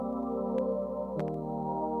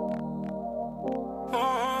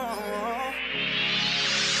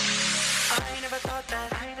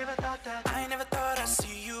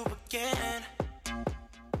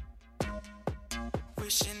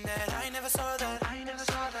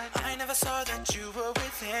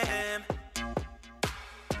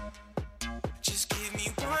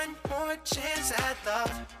chance at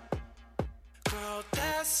love. Girl,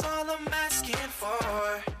 that's all I'm asking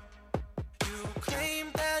for. You claim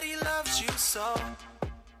that he loves you so.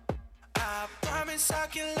 I promise I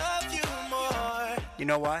can love you more. You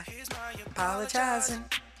know why? Here's my Apologizing,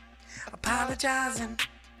 apologizing,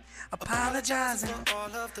 apologizing. for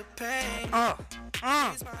all of the pain. Here's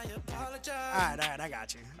Here's my All apologize. right, I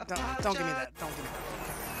got you. Don't give me that. Don't give me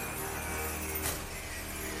that.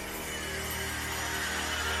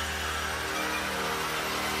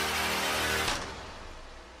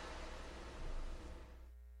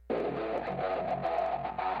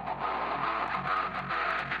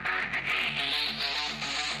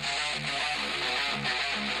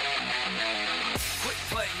 Quit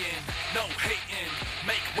playing, no hating,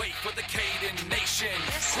 make way for the Caden Nation.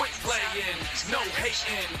 Quit playing, no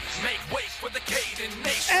hating, make way for the Caden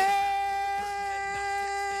Nation.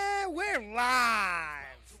 And we're live.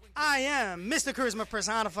 I am Mr. Charisma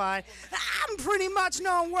Personified. I'm pretty much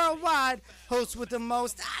known worldwide. Host with the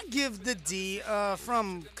most. I give the D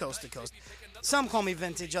from coast to coast. Some call me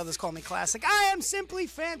vintage, others call me classic. I am simply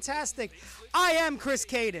fantastic. I am Chris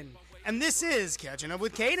Caden. And this is Catching Up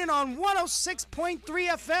with Caden on 106.3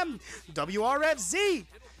 FM WRFZ.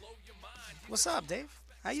 What's up, Dave?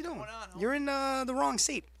 How you doing? going on, homie? You're in the wrong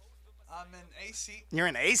seat. I'm in A seat. You're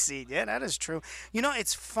in A seat. Yeah, that is true. You know,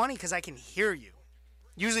 it's funny because I can hear you.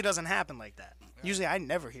 Usually doesn't happen like that. Usually I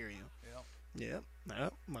never hear you. Yep.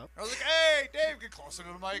 Yep. Well. I was like, hey, Dave, get closer to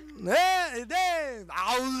the mic. Hey, Dave.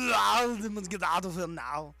 Let's get out of here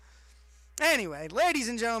now. Anyway, ladies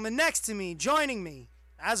and gentlemen, next to me, joining me,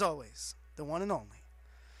 as always, the one and only,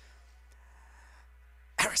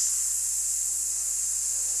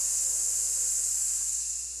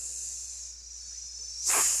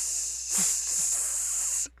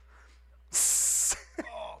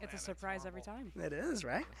 It's a surprise every time. It is,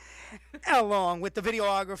 right? Along with the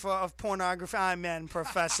videographer of pornography, I'm in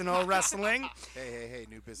professional wrestling, Hey,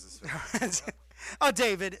 new business.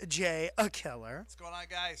 David J. Keller. What's going on,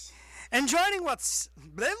 guys? And joining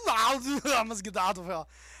I must get out of here.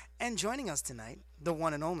 And joining us tonight, the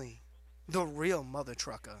one and only, the real mother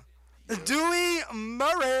trucker, Dewey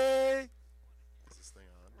Murray. Is this thing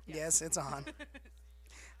on? Yes, it's on.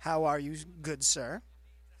 How are you, good sir?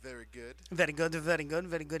 Very good. Very good, very good,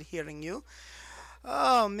 very good hearing you.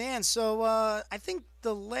 Oh, man, so I think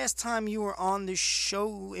the last time you were on this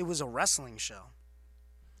show, it was a wrestling show.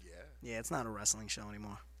 Yeah. Yeah, it's not a wrestling show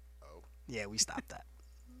anymore. Oh. Yeah, we stopped that.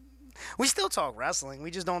 We still talk wrestling. We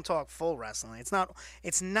just don't talk full wrestling. It's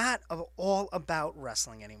not all about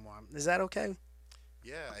wrestling anymore. Is that okay?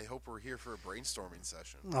 Yeah, I hope we're here for a brainstorming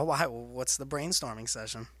session. Oh, why? What's the brainstorming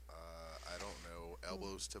session? I don't know,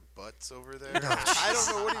 elbows to butts over there. I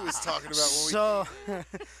don't know what he was talking about when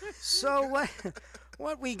So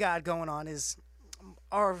what we got going on is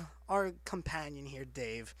our companion here,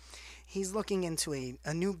 Dave. He's looking into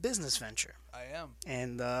a new business venture. I am.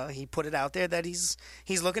 And he put it out there that he's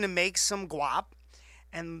looking to make some guap,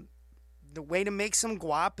 and the way to make some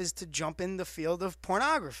guap is to jump in the field of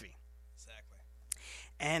pornography. Exactly.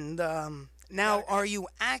 And now, are you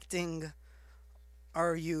acting?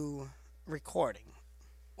 Are you recording?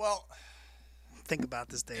 Well, Think about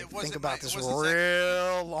this, Dave. It wasn't Think about my- this it real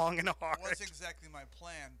wasn't long and hard. it wasn't exactly my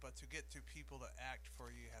plan, but to get to people to act for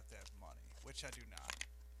you, you have to have money, which I do not.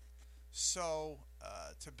 So,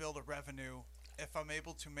 to build a revenue, if I'm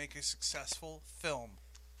able to make a successful film,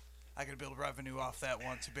 I can build revenue off that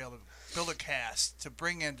one to be able to build a cast to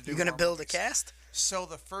bring in to do. You're gonna more build a movies. cast? So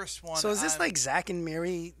the first one. So is this I'm- like Zach and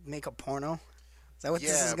Miri make a porno? Is that what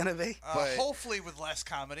this Yeah, is gonna be? But- hopefully with less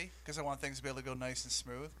comedy, because I want things to be able to go nice and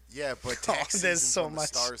smooth. Yeah, but tax there's season's so when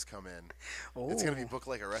much. the stars come in. It's going to be Ooh. booked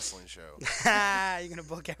like a wrestling show. You're gonna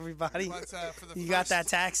book everybody. But for the You first, got that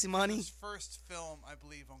taxi money? This first film, I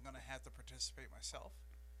believe I'm going to have to participate myself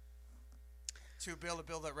to be able to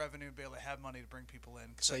build that revenue, and be able to have money to bring people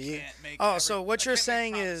in. 'cause So I you. can't make Oh, every- so what I you're can't make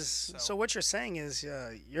saying is. promises, So what you're saying is,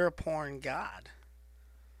 you're a porn god.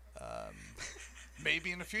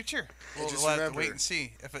 maybe in the future we'll just have to remember- wait and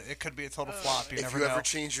see. If it could be a total flop, you If never you know. ever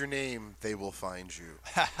change your name, they will find you.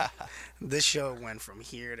 This show went from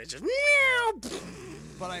here to just.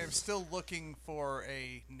 But I am still looking for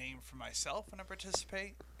a name for myself when I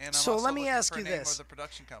participate. And I'm So also let me looking ask for a you name this. for the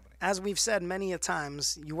production company. As we've said many a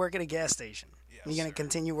times, you work at a gas station. Yes, You're gonna sir.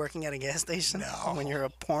 continue working at a gas station No. when you're a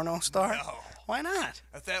porno star? No. Why not?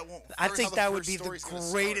 If that won't, I first- think the that would first be the story's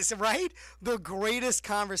gonna greatest, right? The greatest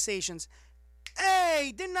conversations.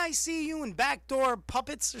 Hey, didn't I see you in Backdoor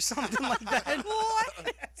Puppets or something like that?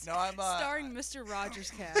 What? No, I'm Starring Mr. Rogers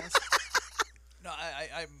cast. No,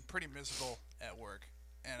 I'm pretty miserable at work,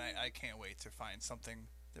 and I can't wait to find something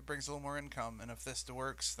that brings a little more income. And if this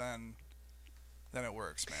works, then then it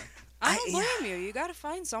works, man. I don't blame you. You got to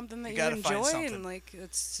find something that You you, gotta find enjoy something. and like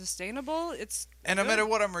it's sustainable. It's And no good. matter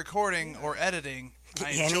what I'm recording or editing, I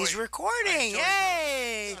And enjoy he's it. recording. I enjoy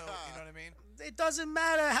Hey! So, you know what I mean? It doesn't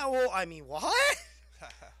matter how old. I mean, what?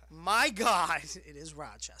 My God, it is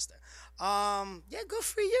Rochester. Yeah, good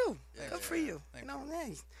for you. Good for you. Thank You know,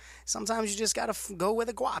 hey, sometimes you just gotta go where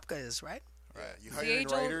the guapka is, right? Yeah, you The hiring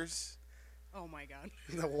age-old- writers? Oh my God.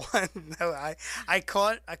 The one. No, I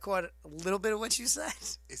caught a little bit of what you said.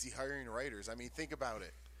 Is he hiring writers? I mean, think about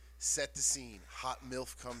it. Set the scene. Hot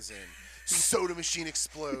MILF comes in. Soda machine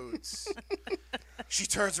explodes. She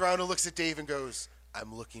turns around and looks at Dave and goes,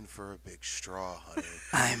 "I'm looking for a big straw, honey."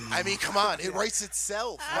 I mean, come on. It writes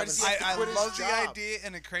itself. Why does he have to I quit his love the job? idea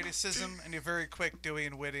and the criticism, and you're very quick, Dewey,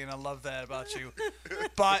 and witty, and I love that about you.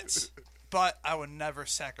 But I would never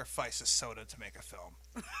sacrifice a soda to make a film.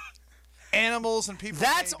 Animals and people.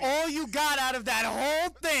 That's maybe. all you got out of that whole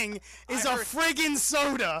thing is I a heard- friggin'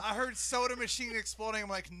 soda. I heard soda machine exploding. I'm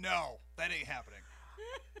like, no, that ain't happening.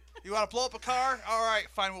 You want to blow up a car? All right,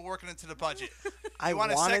 fine. We're working into the budget. I You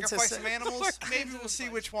want to wanted to sacrifice say, some animals? Maybe we'll see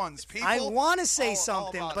which ones. People. I want to say all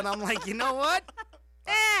something, about but it. I'm like, you know what?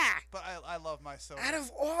 But I love my soda. Out of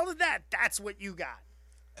all of that, that's what you got.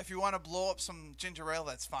 If you want to blow up some ginger ale,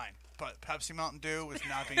 that's fine. But Pepsi Mountain Dew is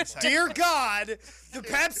not being sacrificed. Dear God, the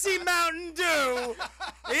Pepsi Mountain Dew,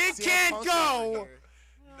 it See how can't close go. we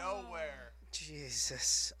are. Nowhere.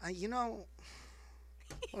 Jesus, you know,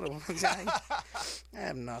 I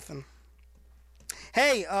have nothing.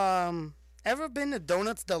 Hey, ever been to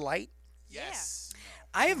Donuts Delight? Yes.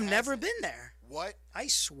 I have never been there. What? I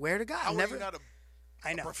swear to God, How never. are you not a?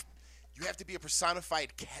 I know. You have to be a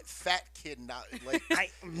personified fat kid, not like. I've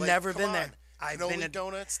like, never come been on. there. I've Cannoli been to-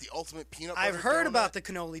 donuts, the ultimate peanut butter. I've heard donut. about the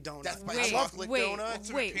cannoli donut. That's my Wait, chocolate wait,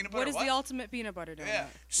 donut. wait. Peanut What butter is what? the ultimate peanut butter donut? Yeah.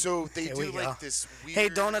 So they Here do we like go. this weird. Hey,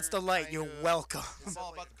 Donuts Delight, kind you're of- welcome. Is I'm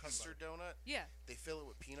all that about like the a peanut custard donut? Yeah. They fill it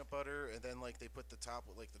with peanut butter, and then like they put the top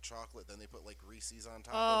with like the chocolate. Then they put like Reese's on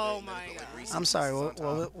top Oh, of it. And then my they put, like, God. Reese's I'm sorry. Pieces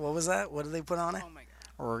on top. What was that? What did they put on it? Oh my God.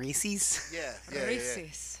 Reese's. Yeah.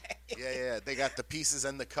 Racist. Yeah. They got the pieces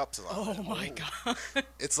and the cups on Oh it. my God.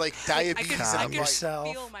 It's like I diabetes can, and I a can bite.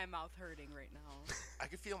 yourself. feel my mouth hurting right now. I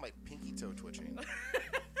could feel my pinky toe twitching.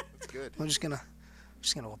 It's good. I'm just gonna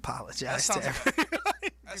apologize That to sounds everyone.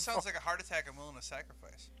 That sounds like a heart attack I'm willing to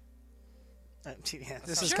sacrifice. Yeah,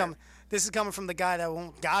 this is coming from the guy that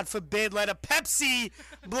won't, God forbid, let a Pepsi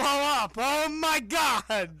blow up. Oh my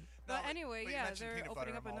God! But anyway, but you yeah, mentioned they're peanut butter,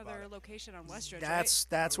 opening up I'm all another about it. location on Westridge,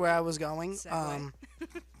 That's where I was going. Segue.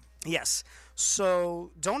 Yes.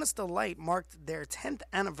 So Donuts Delight marked their 10th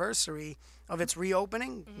anniversary of its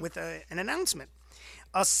reopening with an announcement.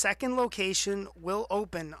 A second location will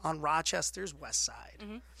open on Rochester's west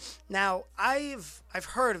side. Now, I've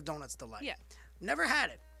heard of Donuts Delight. Yeah. Never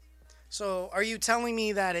had it. So, are you telling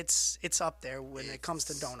me that it's up there when it comes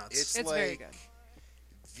to donuts? It's It's like very good.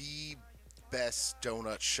 the best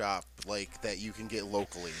donut shop like that you can get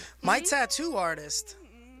locally. My tattoo artist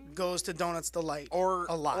goes to Donuts Delight Or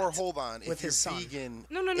a lot. Or hold on, with if you're his son. vegan,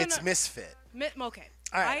 No, it's no. Misfit. Okay.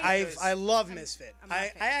 All right, I love Misfit. I'm not a I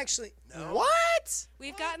fan. actually what?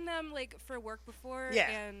 We've gotten them like for work before, Yeah.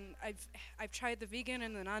 and I've tried the vegan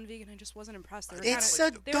and the non-vegan. I just wasn't impressed. They were It's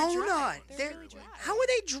kinda, a they were donut. dry. They're They're- really dry. How are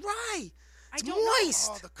they dry? I It's don't know. moist.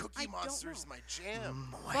 Oh, the Cookie I don't Monster is know. my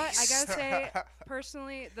jam. But I gotta say,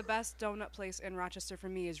 personally, the best donut place in Rochester for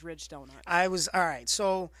me is Ridge Donut. I was all right.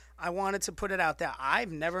 So I wanted to put it out there.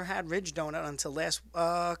 I've never had Ridge Donut until last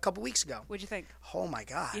couple weeks ago. What'd you think? Oh my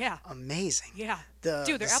God! Yeah. amazing. Yeah. The-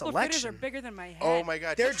 Dude, their the apple fritters are selection. bigger than my head. Oh my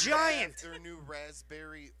God, They're did you have giant. Their new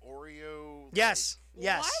raspberry Oreo. Yes,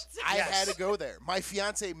 yes. What? I yes. had to go there. My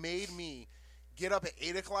fiance made me get up at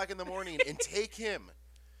 8 o'clock in the morning and take him.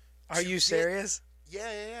 Are you serious?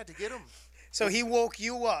 Yeah, to get him. So he woke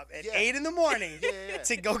you up at Yeah. 8 in the morning Yeah.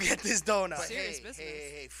 to go get this donut. But Serious hey, business.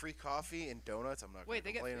 hey, free coffee and donuts. I'm not Wait, going they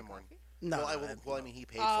to get complain free anymore. coffee? No, Well, I mean, he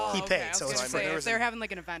paid Oh, for it. He okay. paid, I was so gonna it's say, free. if they're having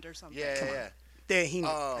like an event or something. Yeah. There, he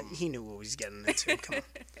knew what he was getting into. Come on.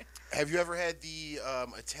 Have you ever had the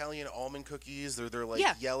Italian almond cookies? They're like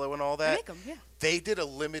Yeah. yellow and all They that. make 'em, yeah. They did a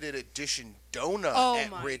limited edition donut Oh, at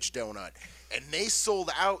my. Ridge Donut, and they sold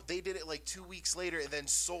out. They did it like 2 weeks later, and then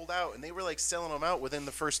sold out. And they were like selling them out within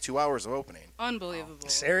the first 2 hours of opening. Unbelievable.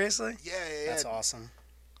 Seriously? Yeah. That's awesome.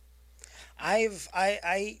 I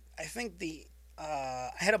think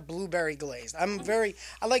I had a blueberry glazed. I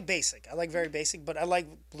like basic. I like very basic, but I like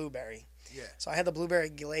blueberry. Yeah. So I had the blueberry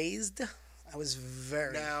glazed. I was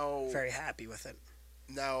very Now- very happy with it.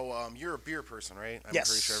 Now, you're a beer person, right? I'm Yes.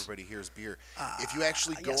 pretty sure everybody here is beer. If you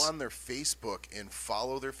actually go yes. on their Facebook and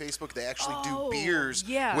follow their Facebook, they actually Oh, do beers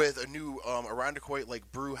yeah. with a new Irondequoit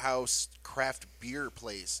like brew house craft beer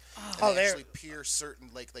place. And Oh, they they're- actually peer certain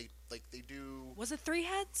like they do. Was it Three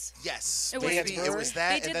Heads? Yes, It they was had- beer. it was that,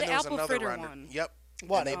 They and did then the there was apple another fritter Rounder. one. Yep.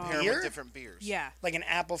 What, And they a pair 'em beer? with different beers. Yeah. Like an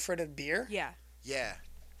apple fritted beer? Yeah. Yeah.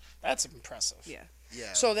 That's impressive. Yeah.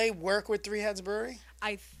 Yeah. So they work with Three Heads Brewery?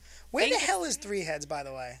 I. Where the think hell is Three Heads, by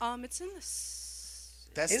the way? It's in the.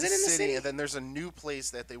 That's Is the it in the city, city? and then there's a new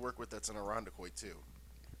place that they work with that's in Irondequoit too.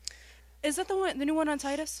 Is that the new one on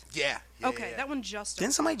Titus? Yeah. Yeah, Okay, yeah. that one just.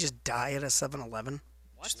 Didn't somebody just die at a 7-Eleven?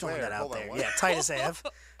 Just throwing Where? that out Hold on, there. what? Yeah, Titus Ave.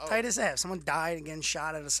 Titus Ave. Someone died and getting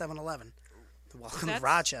shot at a 7-Eleven. Welcome to That's-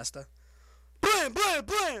 Rochester. Blam, blam,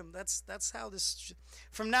 blam. That's how this.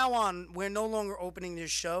 From now on, we're no longer opening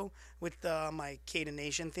this show with my Caden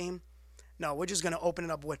Nation theme. No, we're just gonna open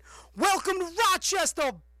it up with "Welcome to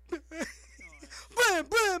Rochester." Blam,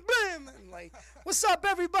 blam, blam. And like, what's up,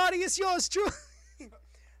 everybody? It's yours truly.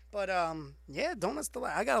 But yeah, Donuts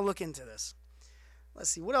Delight. I gotta look into this. Let's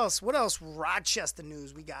see what else. What else? Rochester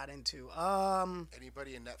news we got into.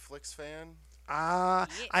 Anybody a Netflix fan?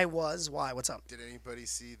 I was. Why? What's up? Did anybody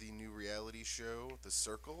see the new reality show, The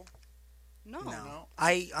Circle? No. No.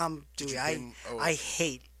 I Did dude, you I bring- oh. I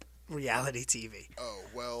hate reality TV. Oh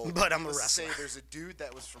well, But I'm a let's say wrestler. there's a dude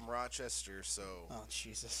that was from Rochester, so Oh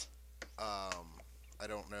Jesus. I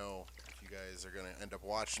don't know if you guys are gonna end up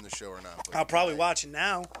watching the show or not. But I'll the probably guy- watch it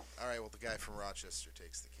now. All right, well the guy from Rochester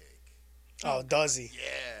takes the cake. Oh, does he?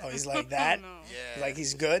 Yeah. Oh, he's like that. No. Yeah. Like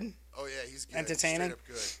he's good. Oh yeah, he's good. Entertaining? Straight up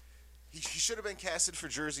good. He should have been casted for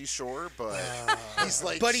Jersey Shore, but he's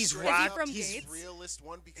like. But he's straight rock- up from he's Gates? realist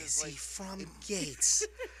one because Is like he from Gates?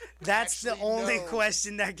 That's the Actually, only no.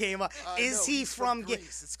 question that came up. Is no, he he's from Greece?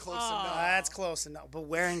 Gates? It's close enough. That's close enough. But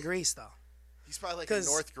where in Greece though? He's probably like a 'Cause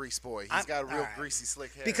North Greece boy. He's I'm- got a real alright. greasy,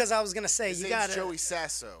 slick hair. Because I was gonna say His you name's gotta Joey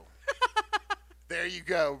Sasso. There you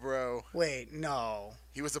go, bro. wait. No,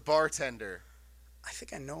 He was a bartender. I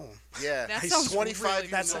think I know him. Yeah, That he's sounds 25 really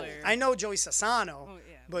years That's old. familiar. I know Joey Sassano, Oh,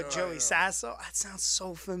 yeah. but No, Joey no. Sasso. That sounds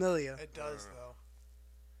so familiar. It does though.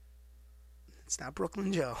 It's not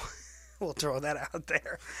Brooklyn Joe. We'll throw that out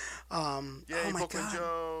there. Yay, oh my Brooklyn God.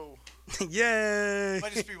 Joe. Yay.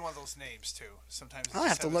 Might just be one of those names too. Sometimes it I'll just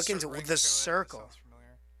have to has a look certain into it. ring The to it that Circle. sounds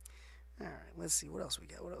familiar. All right, let's see what else we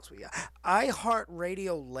got. What else we got?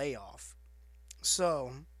 iHeartRadio layoff.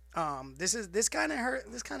 So, this kind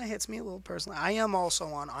of hits me a little personally. I am also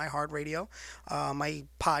on iHeartRadio. My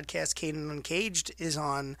podcast, Caden Uncaged, is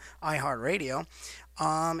on iHeartRadio.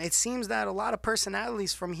 It seems that a lot of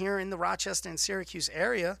personalities from here in the Rochester and Syracuse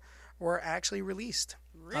area were actually released.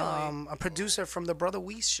 Really? A producer from the Brother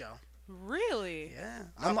Weiss show. Really? Yeah,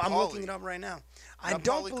 Not I'm looking Pauly. it up right now. I Not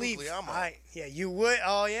don't Pauly believe. Guglielmo. Yeah, you would.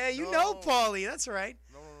 Oh yeah, you know No. Paulie. That's right.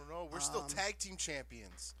 No. We're still tag team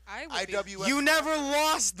champions. I would be- IWF. You never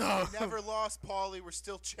lost though. never lost, Paulie. We're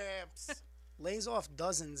still champs. Lays off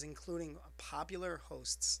dozens, including popular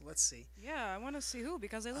hosts. Let's see. Yeah, I want to see who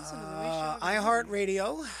because I listen to the show.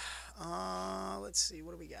 iHeartRadio. Let's see.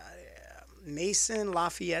 What do we got here? Mason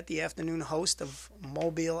Lafayette, the afternoon host of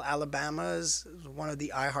Mobile, Alabama, is one of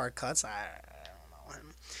the iHeart cuts. I don't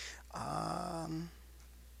know him.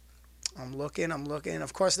 I'm looking.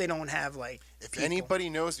 Of course, they don't have like. If people. anybody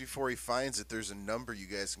knows before he finds it, there's a number you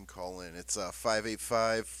guys can call in. It's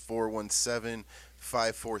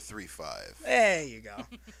 585-417-5435. There you go.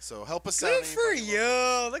 So help us out. Good for anybody.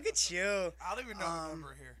 you. Look at you. I don't even know the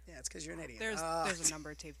number here. Yeah, it's because you're an idiot. There's a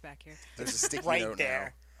number taped back here. There's a sticky right note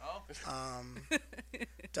there. Oh,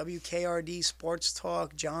 WKRD Sports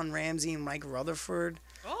Talk, John Ramsey and Mike Rutherford.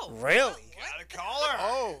 Oh. Really? got a caller.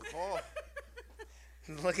 now. Oh.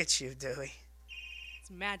 Look at you, Dewey. It's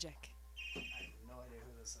magic. No idea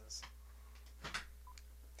who this is.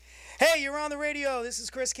 Hey, you're on the radio. This is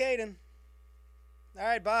Chris Caden. All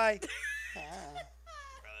right, bye.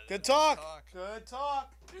 Good talk. Good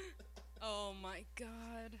talk. Oh my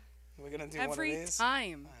God. We're gonna do Every one of these.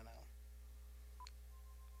 time. I know.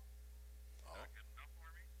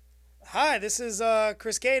 Hi, this is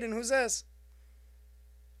Chris Caden. Who's this?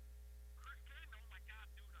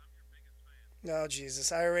 Oh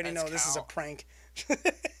Jesus! I already That's know this is a Cal. prank. I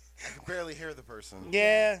can barely hear the person.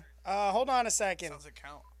 Yeah. Hold on a second. Sounds like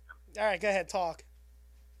count. All right, go ahead. Talk.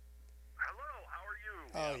 Hello, how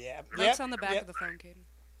are you? Oh yeah. What's Yep, on the back yep. of the phone, Caden?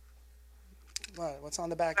 What? What's on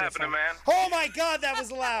the back of the Happening, phone? man? Oh my God, that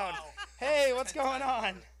was loud. Hey, what's going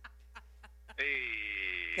on? Hey.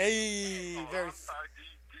 Hey, very. I'm sorry,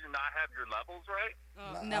 do you not have your levels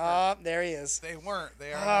right? Never. Oh, there he is. They weren't.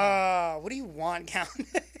 They are. What do you want, Count?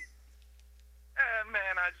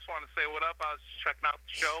 Man, I just want to say what up. I was checking out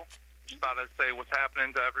the show. Just thought I'd say what's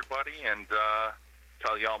happening to everybody and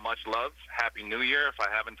tell y'all much love. Happy New Year if I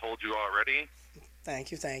haven't told you already.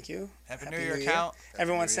 Thank you. Happy New Year, Count.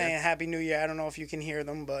 Everyone's saying Happy New Year. I don't know if you can hear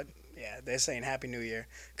them, but yeah, they're saying Happy New Year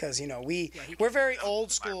because we're very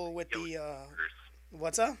old school with the.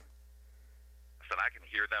 What's up? I said I can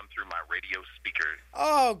hear them through my radio speakers.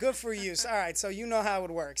 Oh, good for you. All right, so you know how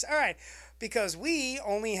it works. All right, because we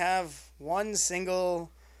only have one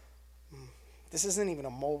single. This isn't even a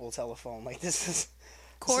mobile telephone. Like this is.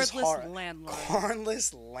 Cordless landline.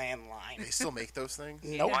 Cordless landline. They still make those things?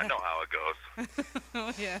 Nope. I know how it goes.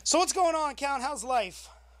 Oh, yeah. So what's going on, Count? How's life?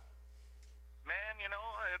 Man,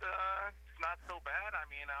 it's not so bad. I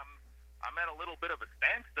mean, I'm at a little bit of a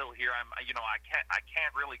standstill here. I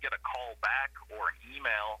can't really get a call back or an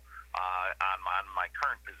email on my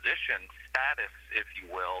current position status, if you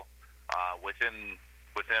will, within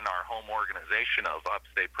our home organization of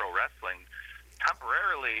Upstate Pro Wrestling.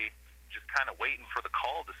 Temporarily, just kind of waiting for the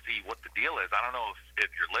call to see what the deal is. I don't know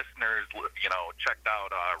if your listeners, checked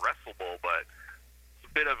out Wrestle Bowl, but it's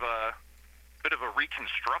a bit of a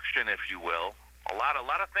reconstruction, if you will. A lot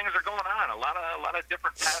of things are going on. A lot of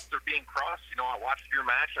different paths are being crossed. I watched your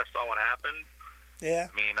match. I saw what happened. Yeah.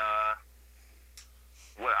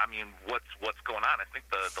 What's going on? I think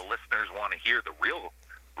the listeners want to hear the real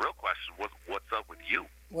question. What's up with you?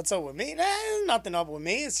 What's up with me? There's nothing up with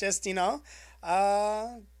me. It's just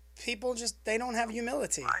people they don't have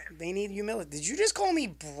humility. Brian. They need humility. Did you just call me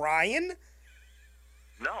Brian?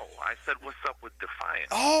 No, I said what's up with Defiant.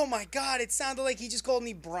 Oh my God! It sounded like he just called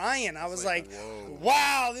me Brian. I was like,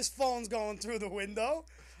 wow, this phone's going through the window.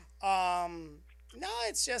 No,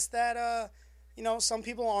 it's just that some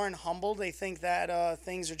people aren't humble. They think that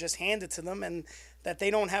things are just handed to them and that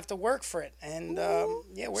they don't have to work for it. And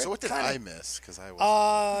we're So what did kinda, I miss? Because I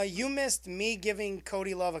was. You missed me giving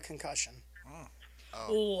Cody Love a concussion.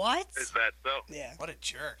 What? Is that so? Yeah. What a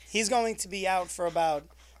jerk. He's going to be out for about.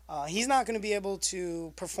 He's not going to be able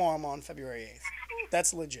to perform on February 8th.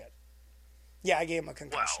 That's legit. Yeah, I gave him a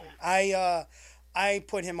concussion. Wow. I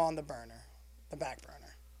put him on the burner, the back burner.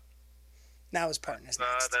 Now his partner's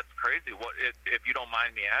next. That's crazy. What if you don't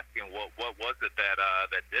mind me asking? What was it that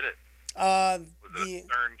did it? Was it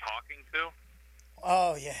Stern talking to?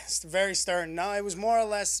 Oh yes, very stern. No, it was more or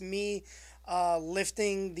less me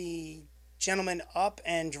lifting the gentleman up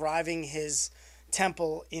and driving his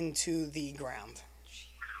temple into the ground.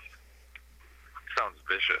 Sounds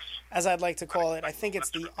vicious. As I'd like to call it. I think it's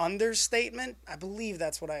the understatement. I believe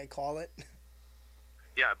that's what I call it.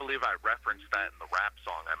 Yeah, I believe I referenced that in the rap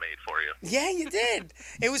song I made for you. Yeah, you did.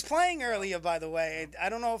 It was playing earlier, by the way. I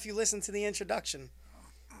don't know if you listened to the introduction.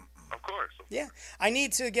 Of course. Yeah. I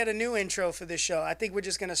need to get a new intro for this show. I think we're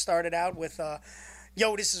just going to start it out with,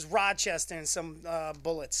 yo, this is Rochester and some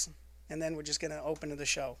bullets. And then we're just going to open to the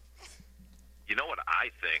show. You know what I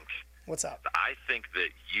think? What's up? I think that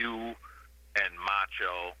you and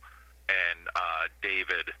Macho and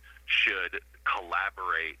David should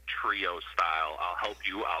collaborate trio style. I'll help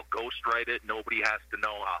you. I'll ghostwrite it. Nobody has to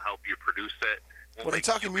know. I'll help you produce it. What are you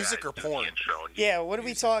talking, music or porn? Yeah, what are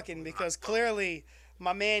we talking? Because clearly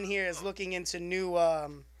my man here is looking into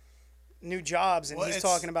new jobs, and Well, he's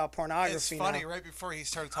it's- talking about pornography It's funny, now. right before he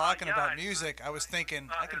started talking yeah, about I- music, I was thinking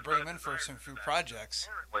I could bring him in for some few projects.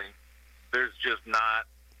 Apparently, there's just not,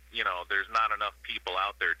 there's not enough people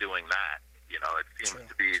out there doing that. It seems True.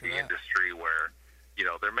 to be True the that. industry where,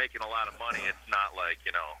 they're making a lot of money. It's not like,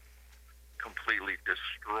 completely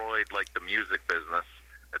destroyed like the music business.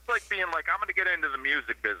 It's like being like, I'm going to get into the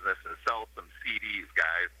music business and sell some CDs,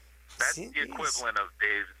 guys. That's the CDs? equivalent of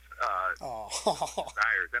Dave's Oh,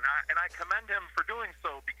 desires. And I commend him for doing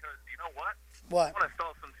so because, you know what? what? I want to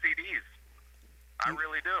sell some CDs. I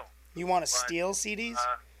really do. You want to steal CDs?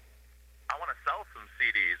 I want to sell some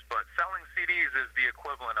CDs, but selling CDs is the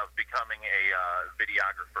equivalent of becoming a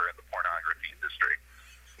videographer in the pornography industry.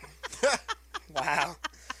 Wow.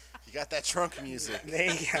 You got that trunk music.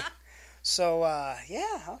 There you go. So,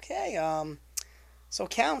 yeah, okay. So,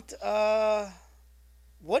 Count,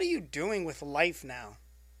 what are you doing with life now?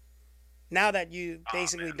 Now that you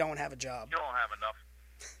basically man. don't have a job. You don't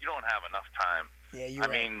have enough time. Yeah, you're right.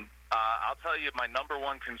 I mean, I'll tell you, my number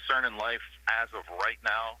one concern in life as of right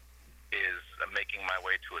now is making my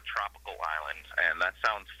way to a tropical island. And that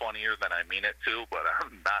sounds funnier than I mean it to, but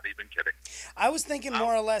I'm not even kidding. I was thinking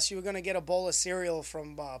more or less you were going to get a bowl of cereal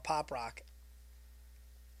from Pop Rock.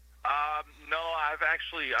 No,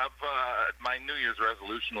 my New Year's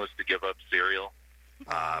resolution was to give up cereal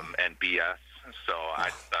and BS. So I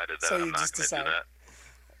decided that So I'm you not just going to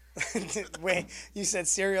do decided. that. Wait, you said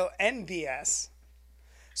cereal and BS.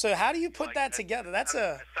 So how do you put Like, that together? That's I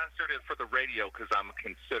a. censored it for the radio because I'm a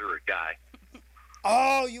considerate guy.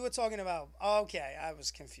 Oh, you were talking about. Okay, I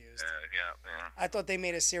was confused. Yeah. I thought they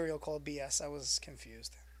made a cereal called BS. I was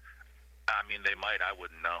confused. I mean, they might. I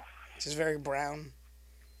wouldn't know. It's just very brown.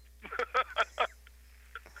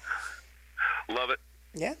 Love it.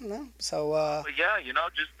 Yeah, no. So, But yeah,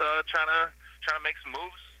 just trying to make some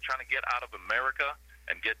moves, trying to get out of America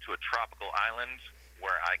and get to a tropical island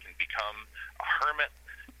where I can become a hermit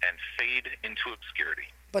and fade into obscurity.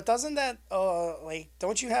 but doesn't that,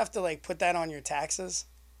 don't you have to, put that on your taxes?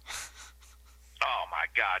 Oh my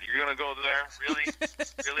God, you're gonna go there? Really?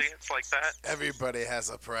 Really? It's like that? Everybody has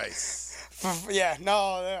a price. Yeah,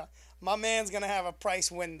 no, yeah. My man's gonna have a price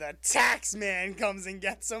when the tax man comes and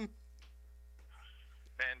gets him.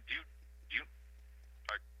 Man,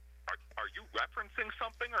 are you referencing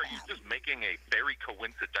something, or are you just making a very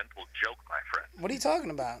coincidental joke, my friend? What are you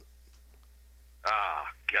talking about? Ah,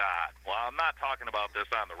 God. Well, I'm not talking about this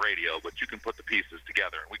on the radio, but you can put the pieces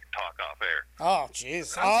together and we can talk off air. Oh,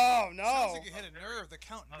 jeez. Oh, Sounds no. like you hit a nerve. The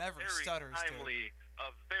count never A stutters, dude.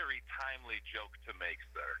 very timely joke to make,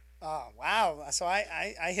 sir. Oh, wow. So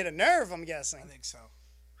I hit a nerve, I'm guessing. I think so.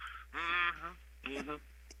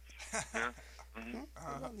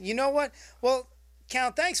 You know what? Well,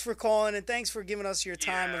 Count, thanks for calling and thanks for giving us your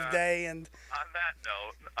time of day. And On that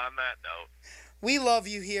note, we love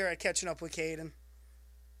you here at Catching Up with Caden.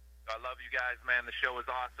 I love you guys, man. The show is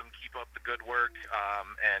awesome. Keep up the good work,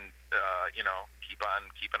 and keep on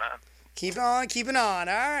keeping on. Keep on keeping on.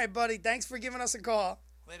 All right, buddy. Thanks for giving us a call.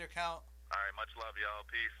 Later, Count. All right, much love, y'all.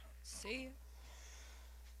 Peace. See ya.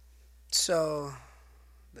 So,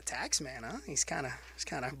 the tax man, huh? He's kind of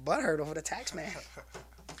butthurt over the tax man.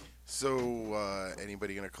 So,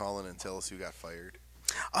 anybody gonna call in and tell us who got fired?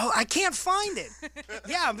 Oh, I can't find it.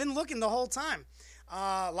 Yeah, I've been looking the whole time.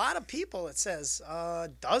 A lot of people, it says.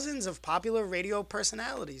 Dozens of popular radio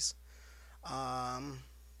personalities.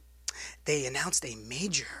 They announced a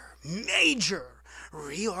major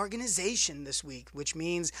reorganization this week, which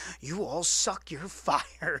means you all suck, you're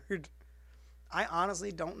fired. I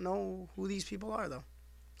honestly don't know who these people are, though.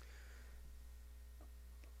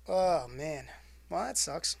 Oh, man. Well, that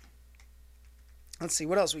sucks. Let's see,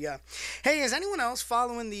 what else we got? Hey, is anyone else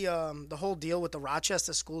following the whole deal with the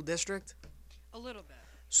Rochester School District? A little bit.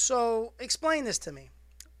 So, explain this to me.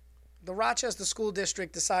 The Rochester School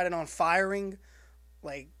District decided on firing,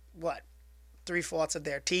 3/4 of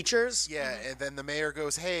their teachers. Yeah, and then the mayor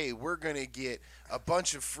goes, hey, we're going to get a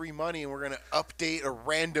bunch of free money and we're going to update a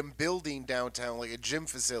random building downtown, like a gym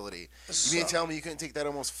facility. You mean to tell me you couldn't take that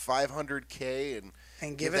almost $500K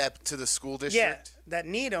and give that to the school Yeah, district? that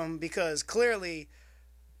need them because clearly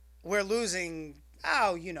we're losing,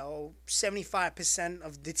 75%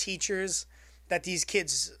 of the teachers that these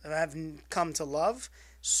kids have come to love.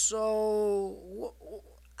 So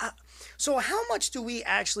how much do we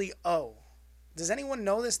actually owe? Does anyone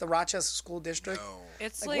know this, the Rochester School District? No.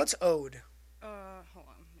 It's What's owed? Hold on. Let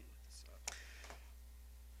me look this up.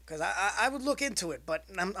 Because I would look into it, but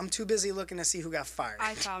I'm too busy looking to see who got fired.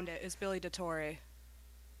 I found it. It's Billy DeTore.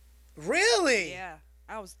 Really? Yeah.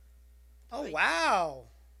 I was. Oh, wow.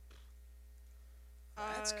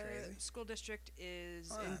 That's crazy. School district is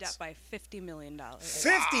Oh, in that's- debt by $50 million.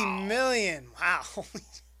 $50 million. Wow.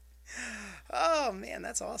 Oh, man,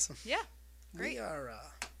 that's awesome. Yeah. Great.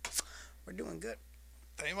 We're doing good.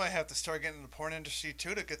 They might have to start getting in the porn industry,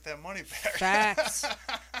 too, to get that money back. Facts.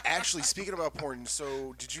 Actually, speaking about porn,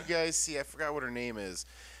 so did you guys see, I forgot what her name is,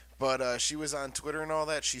 but she was on Twitter and all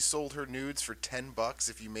that. She sold her nudes for $10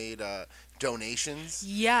 if you made donations.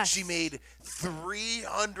 Yes. She made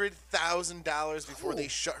 $300,000 before they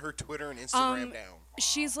shut her Twitter and Instagram down.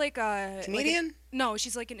 She's like a Comedian? No,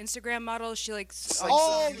 she's like an Instagram model. She like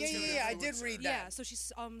Oh, some yeah, YouTube I did read that. yeah. So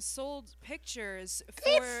she's sold pictures for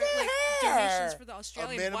Good for like her. donations for the A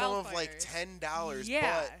Australian minimum of wildfires. like $10.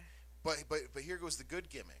 Yeah. But here goes the good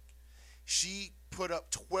gimmick. She put up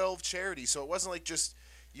 12 charities, so it wasn't like just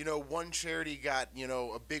one charity got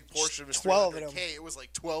a big portion of his 12 of them. $300K. It was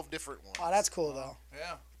like 12 different ones. Oh, that's cool, though.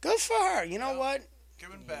 Yeah. Good for her. You know what?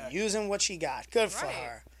 Giving back. Using what she got. Good for Right.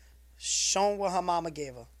 her. Showing what her mama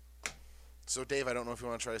gave her. So, Dave, I don't know if you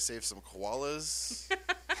want to try to save some koalas. There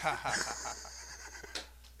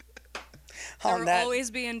On will that, always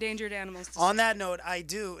be endangered animals. To on that note, I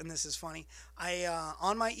do, and this is funny.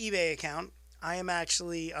 On my eBay account, I am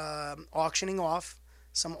actually auctioning off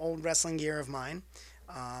some old wrestling gear of mine.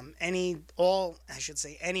 Any and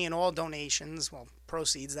all donations,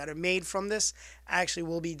 proceeds that are made from this actually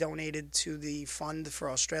will be donated to the fund for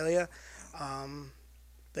Australia.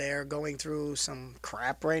 They're going through some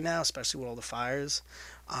crap right now, especially with all the fires.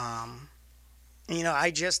 You know,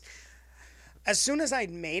 as soon as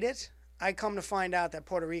I'd made it, I come to find out that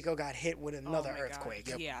Puerto Rico got hit with another Oh my God. earthquake.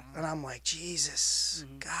 Yep. Yeah. And I'm like, Jesus,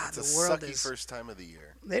 God, It's a the world sucky is. first time of the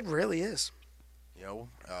year. It really is. You know,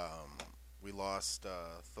 we lost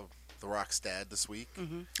the Rock's dad this week.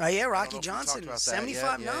 Oh yeah, know Rocky if we talked Johnson, about that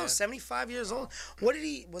 75. yet. No, Yeah. 75 years old. What did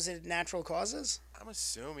he? Was it natural causes? I'm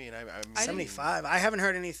assuming. I mean, 75. I haven't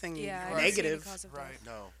heard anything Yeah. I didn't see any negative, cause of Right. death.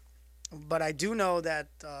 No. but I do know that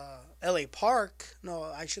L.A. Park. No,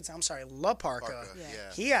 I should say. I'm sorry, La Parka. Parka,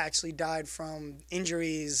 yeah. He actually died from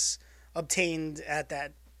injuries obtained at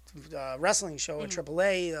that wrestling show at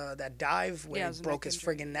AAA. That dive where Yeah, it he was a broke neck his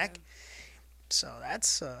injury, friggin' neck. So that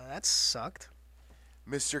sucked.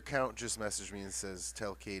 Mr. Count just messaged me and says,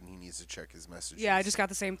 "Tell Caden he needs to check his messages." Yeah, I just got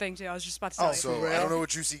the same thing too. I was just about to tell you. So For real? I don't know what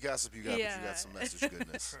juicy gossip you got, but Yeah. you got some message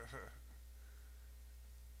goodness.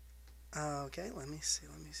 Okay, let me see.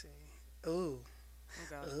 Ooh. Oh,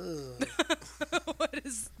 God. Ooh. What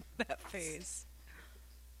is that face?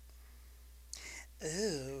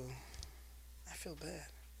 Ooh. I feel bad.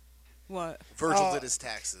 What? Virgil Oh, did his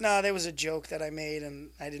taxes. No, there was a joke that I made,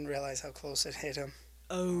 and I didn't realize how close it hit him.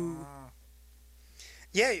 Oh.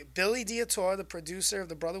 Yeah, Billy Diator, the producer of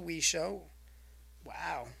the Brother We Show.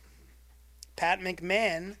 Wow. Pat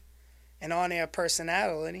McMahon, an on-air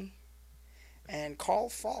personality. And Carl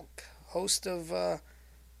Falk, host of...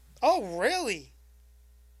 Oh, really?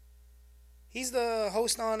 He's the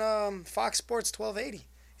host on Fox Sports 1280.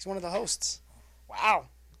 He's one of the hosts. Wow.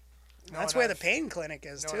 That's where the pain clinic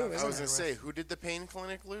is, too, I was isn't going to it? say, who did the pain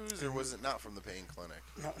clinic lose, or was it not from the pain clinic?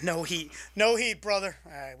 No heat. No heat, brother.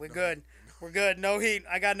 All right, we're good. We're good. No heat.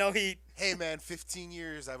 I got no heat. Hey, man, 15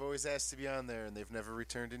 years, I've always asked to be on there, and they've never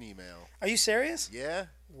returned an email. Are you serious? Yeah?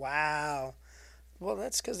 Wow. Well,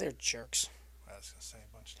 that's because they're jerks. I was gonna say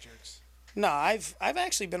a bunch of jerks. No, I've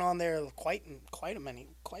actually been on there quite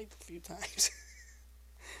a few times.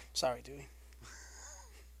 Sorry, Dewey.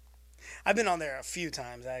 I've been on there a few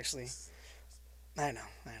times actually. I know.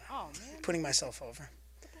 Oh man. Putting myself over.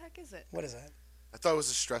 What the heck is it? What is that? I thought it was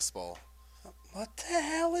a stress ball. What the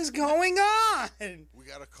hell is going on? We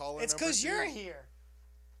got a call in. It's because you're here.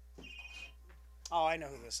 Oh, I know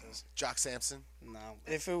who this is. Jock Sampson. No,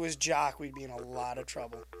 if it was Jock, we'd be in a lot of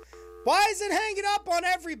trouble. Why is it hanging up on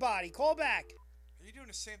everybody? Call back. Are you doing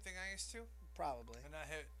the same thing I used to? Probably. And I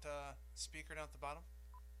hit speaker down at the bottom?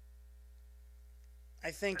 I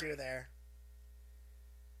think you're there.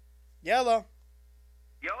 Yellow.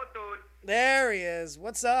 Yo, dude. There he is.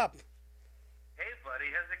 What's up? Hey, buddy.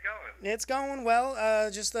 How's it going? It's going well.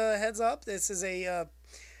 Just a heads up. This is a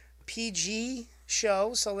PG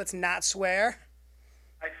show, so let's not swear.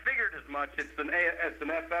 I figured as much. It's an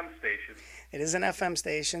FM station. It is an FM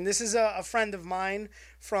station. This is a friend of mine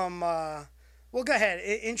from. Well, go ahead.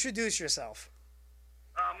 Introduce yourself.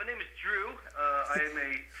 My name is Drew. I am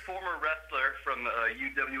a former wrestler from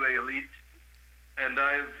UWA Elite, and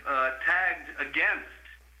I've tagged against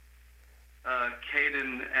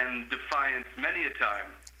Caden and Defiance many a time.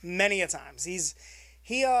 Many a times.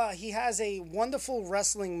 He has a wonderful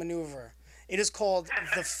wrestling maneuver. It is called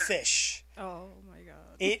the fish. Oh my God.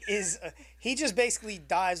 It is. He just basically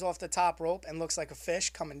dives off the top rope and looks like a fish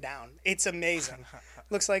coming down. It's amazing.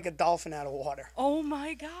 Looks like a dolphin out of water. Oh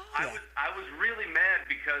my God. I was really mad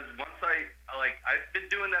because once I've been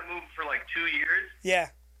doing that move for like 2 years, Yeah.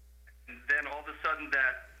 and then all of a sudden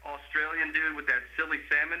that Australian dude with that silly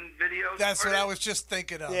salmon video. That's what started, I was just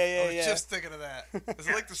thinking of. Yeah, I was just thinking of that. Is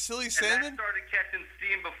it like the silly And salmon? that started catching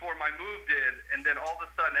steam before my move did, and then all of a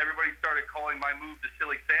sudden everybody started calling my move the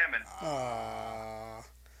silly salmon.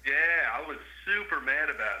 Yeah, I was super mad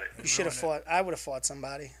about it. You should have fought. I would have fought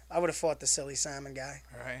somebody. I would have fought the silly salmon guy.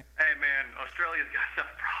 All right. Hey man, Australia's got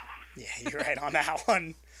enough problems. Yeah, you're right on that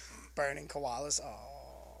one. Burning koalas.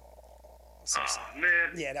 Oh, so sad. Oh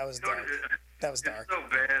man. Yeah, that was You know, dark. That was dark. It's so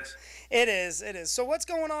bad. It is. It is. So what's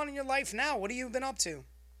going on in your life now? What have you been up to?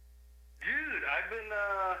 Dude, I've been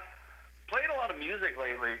playing a lot of music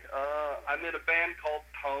lately. I'm in a band called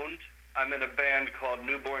Pwned. I'm in a band called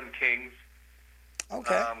Newborn Kings.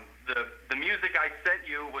 Okay. The music I sent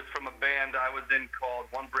you was from a band I was in called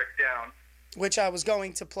One Brick Down. Which I was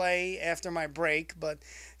going to play after my break, but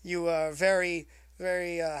you are very,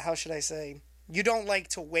 very, how should I say? You don't like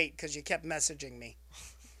to wait because you kept messaging me.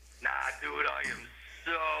 Nah, dude, I am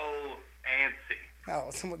so antsy.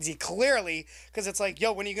 Oh, clearly, because it's like,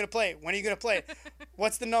 yo, when are you going to play it? When are you going to play it?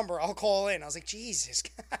 What's the number? I'll call in. I was like, Jesus,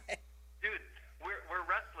 guy. Dude, we're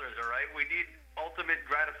wrestlers, all right? We need ultimate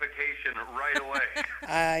gratification right away.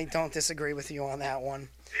 I don't disagree with you on that one.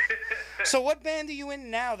 So what band are you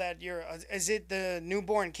in now that you're, is it the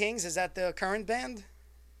Newborn Kings? Is that the current band?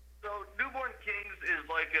 So Newborn Kings is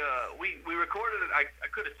like we recorded it. I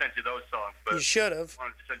could have sent you those songs, but You should have. I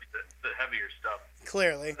wanted to send you the heavier stuff.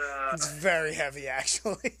 Clearly. It's very heavy,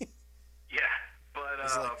 actually. Yeah, but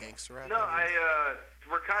Is it like gangster rap? no,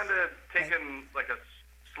 we're kind of taking like a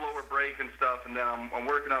slower break and stuff, and then I'm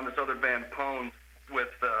working on this other band, Pone, with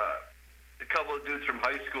a couple of dudes from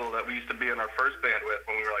high school that we used to be in our first band with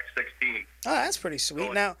when we were like 16. Oh, that's pretty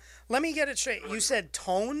sweet. Now, let me get it straight. You said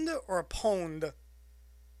toned or pwned?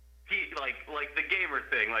 Like the gamer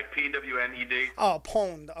thing, like PWNED. Oh,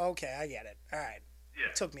 pwned. Okay, I get it. All right. Yeah.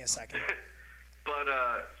 It took me a second. But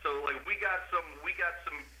so like we got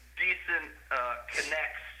some decent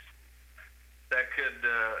connects that could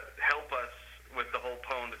help us with the whole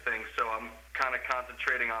Pwned thing. So I'm kind of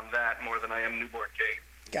concentrating on that more than I am Newborn King.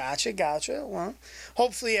 Gotcha. Well,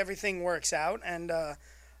 hopefully everything works out. And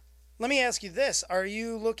let me ask you this. Are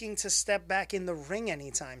you looking to step back in the ring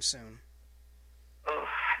anytime soon? Oh,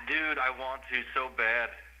 dude, I want to so bad.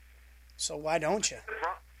 So why don't you?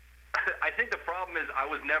 I think the problem is I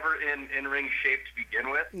was never in ring shape to begin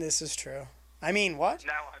with. This is true. I mean, what?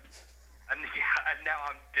 Now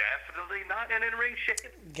I'm definitely not in ring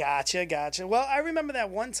shape. Gotcha. Well, I remember that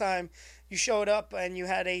one time you showed up and you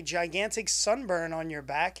had a gigantic sunburn on your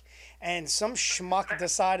back, and some schmuck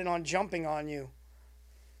decided on jumping on you.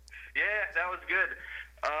 Yeah, that was good.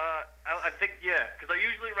 I think, because I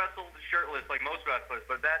usually wrestle shirtless like most wrestlers,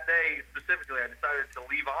 but that day specifically I decided to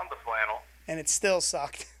leave on the flannel. And it still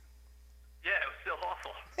sucked. Yeah, it was still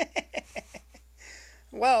awful.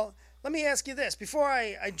 Well, let me ask you this. Before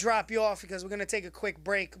I drop you off, because we're going to take a quick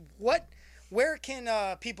break, where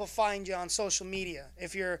can people find you on social media?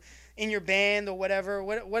 If you're in your band or whatever,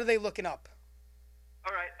 what are they looking up?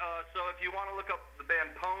 All right, so if you want to look up the band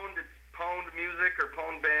Pwned, it's Pwned Music or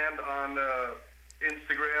Pwned Band on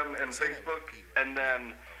Instagram and Facebook. And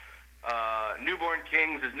then Newborn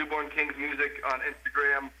Kings is Newborn Kings Music on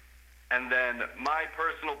Instagram. And then my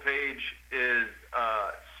personal page is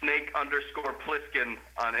Snake_Plissken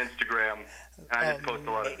on Instagram. I just post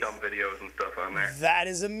a lot of dumb videos and stuff on there. That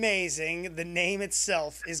is amazing. The name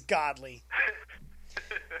itself is godly.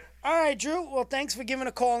 All right, Drew. Well, thanks for giving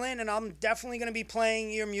a call in, and I'm definitely going to be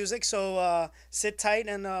playing your music, so sit tight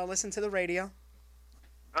and listen to the radio.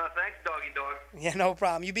 Thanks, doggy dog. Yeah, no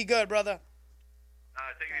problem. You be good, brother.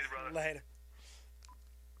 Take it easy, brother. Later.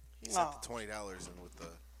 He sent the $20 in with the...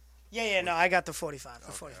 Yeah, no, I got the 45.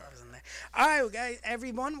 The 45 is in there. All right, well, guys,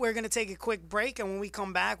 everyone, we're going to take a quick break, and when we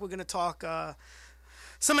come back, we're going to talk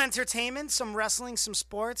some entertainment, some wrestling, some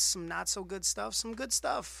sports, some not-so-good stuff, some good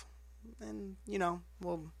stuff. And,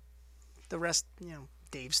 the rest,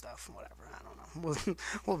 Dave stuff, whatever. I don't know.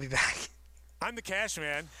 We'll be back. I'm the Cash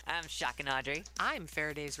Man. I'm Shock and Audrey. I'm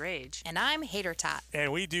Faraday's Rage. And I'm Hater Tot.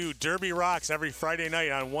 And we do Derby Rocks every Friday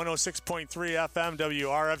night on 106.3 FM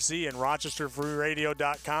WRFC and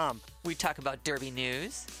RochesterFreeRadio.com. We talk about Derby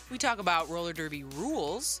news. We talk about roller derby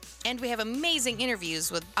rules. And we have amazing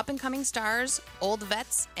interviews with up-and-coming stars, old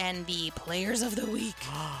vets, and the players of the week.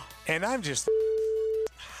 And I'm just...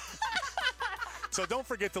 So don't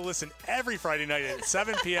forget to listen every Friday night at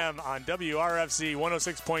 7 p.m. on WRFC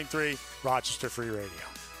 106.3 Rochester Free Radio.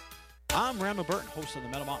 I'm Randall Burton, host of The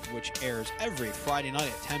Metal Mountain, which airs every Friday night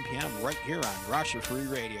at 10 p.m. right here on Rochester Free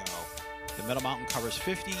Radio. The Metal Mountain covers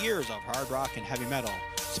 50 years of hard rock and heavy metal,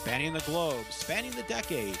 spanning the globe, spanning the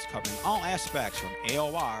decades, covering all aspects from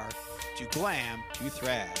AOR to glam to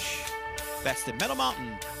thrash. That's The Metal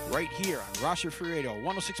Mountain right here on Rochester Free Radio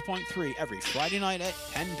 106.3 every Friday night at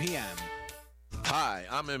 10 p.m. Hi,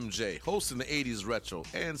 I'm MJ, hosting the 80s Retro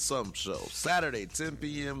and Some Show, Saturday 10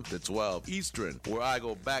 p.m. to 12 Eastern, where I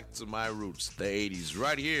go back to my roots, the 80s,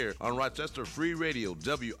 right here on Rochester Free Radio,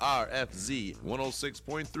 WRFZ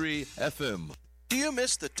 106.3 FM. Do you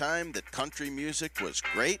miss the time that country music was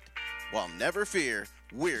great? Well, never fear.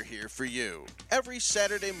 We're here for you. Every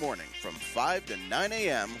Saturday morning from 5 to 9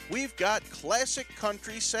 a.m., we've got Classic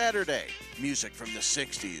Country Saturday. Music from the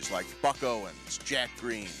 60s like Buck Owens, Jack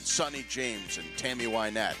Green, Sonny James, and Tammy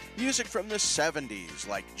Wynette. Music from the 70s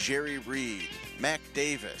like Jerry Reed, Mac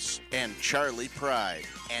Davis, and Charlie Pride.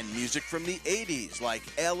 And music from the 80s like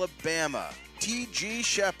Alabama, T.G.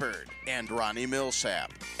 Shepherd, and Ronnie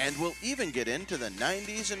Millsap. And we'll even get into the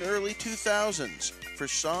 90s and early 2000s for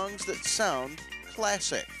songs that sound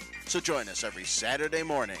classic. So join us every Saturday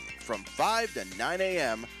morning from 5 to 9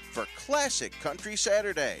 a.m. for Classic Country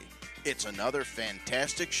Saturday. It's another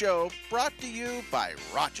fantastic show brought to you by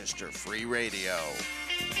Rochester Free Radio.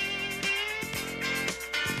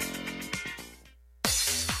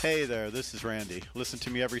 Hey there, this is Randy. Listen to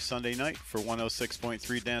me every Sunday night for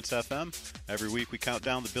 106.3 Dance FM. Every week we count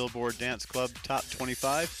down the Billboard Dance Club Top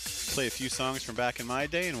 25, play a few songs from back in my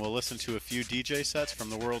day, and we'll listen to a few DJ sets from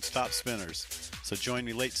the world's top spinners. So join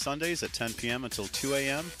me late Sundays at 10 p.m. until 2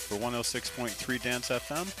 a.m. for 106.3 Dance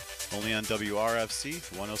FM, only on WRFC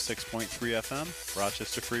 106.3 FM,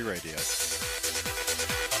 Rochester Free Radio.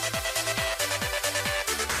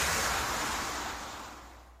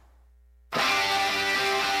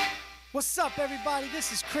 What's up, everybody?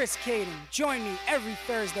 This is Chris Caden. Join me every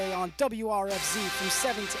Thursday on WRFZ from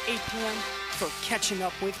 7 to 8 p.m. for Catching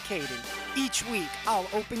Up with Caden. Each week, I'll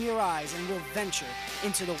open your eyes and we'll venture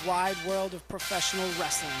into the wide world of professional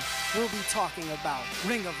wrestling. We'll be talking about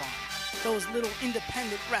Ring of Honor, those little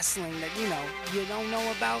independent wrestling that, you don't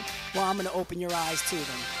know about. Well, I'm going to open your eyes to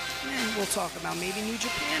them. And we'll talk about maybe New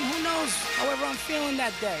Japan, who knows, however I'm feeling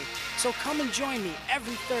that day. So come and join me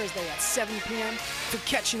every Thursday at 7 p.m. for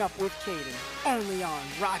Catching Up with Caden, only on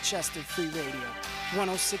Rochester Free Radio,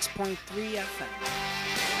 106.3 FM.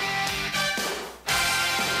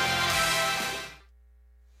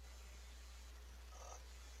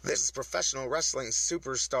 This is professional wrestling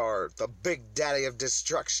superstar, the Big Daddy of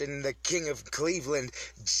Destruction, the King of Cleveland,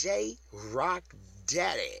 J-Rock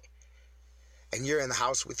Daddy. And you're in the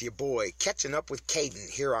house with your boy, Catching Up with Caden,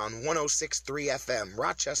 here on 106.3 FM,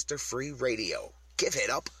 Rochester Free Radio. Give it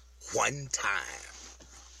up one time.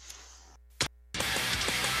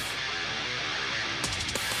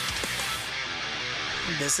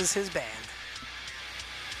 This is his band.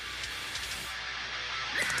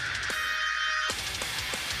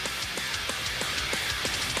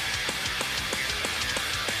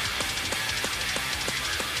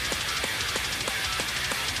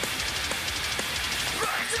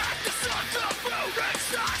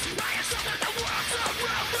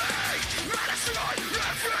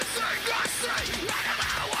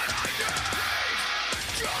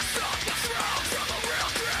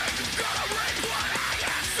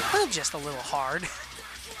 Just a little hard.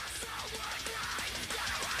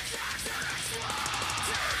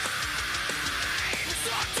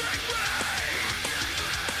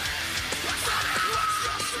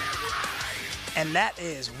 And that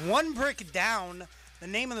is One Brick Down. The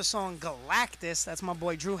name of the song, Galactus. That's my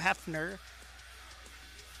boy Drew Hefner.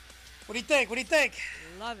 What do you think? What do you think?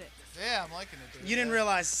 Love it. Yeah, I'm liking it, dude. You didn't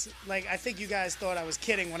realize, I think you guys thought I was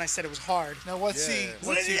kidding when I said it was hard. Now, what's he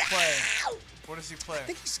play? What does he play? I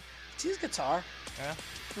think he's guitar. Yeah?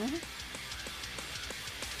 Mm-hmm.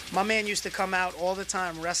 My man used to come out all the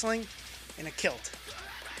time wrestling in a kilt.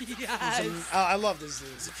 Yes. I love this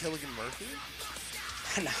dude. Is it Killigan Murphy?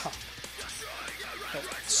 No. But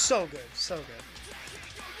so good. So good.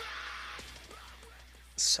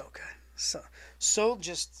 So good. So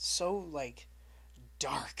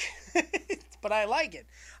dark. But I like it.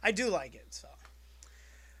 I do like it. So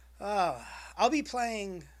I'll be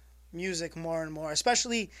playing music more and more,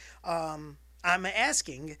 especially I'm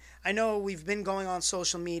asking, I know we've been going on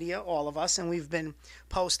social media, all of us, and we've been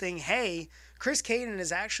posting, hey, Chris Caden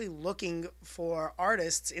is actually looking for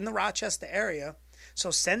artists in the Rochester area,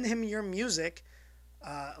 so send him your music.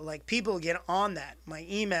 People get on that. My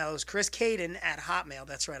email is chriscaden@hotmail.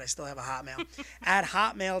 That's right, I still have a Hotmail. at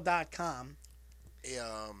hotmail.com. Hey,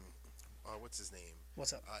 what's his name?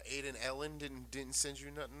 What's up? Aiden Allen didn't send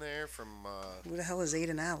you nothing there from... Who the hell is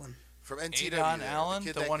Aiden Allen? From NTW. Aiden Allen,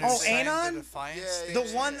 the one who sang the Defiance? Yeah, The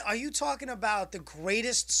one, are you talking about the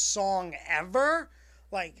greatest song ever?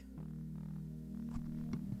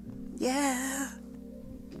 Yeah.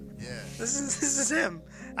 Yeah. This is him.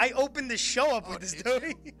 I opened the show up with this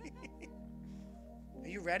dude. Are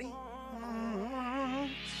you ready?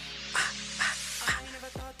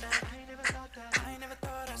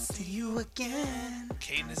 See you again.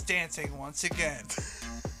 Caden is dancing once again.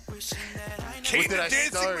 Caden the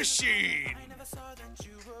dancing machine.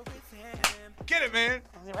 Get it, man.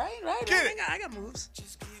 Right. Get it. I got moves.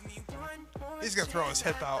 He's gonna throw his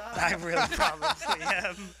hip out. I really probably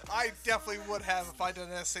am. I definitely would have if I'd done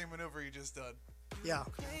that same maneuver you just done. Yeah.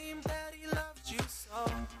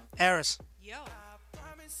 Eris. Yo.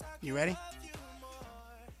 You ready?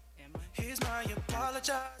 Here's my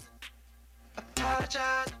apologizing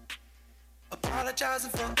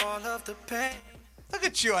for all of the pain. Look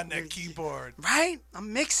at you on that keyboard. Right?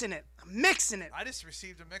 I'm mixing it. I just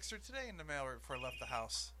received a mixer today in the mail right before I left the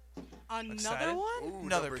house. Another one? Ooh,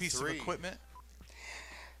 Another piece of equipment.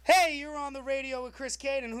 Hey, you're on the radio with Chris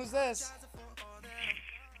Caden. Who's this?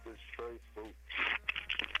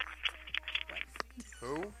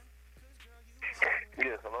 Who?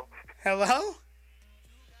 Yes, hello? Hello?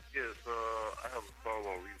 Yes, I have a song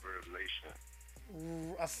on Reverb Nation.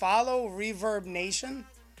 A follow Reverb Nation?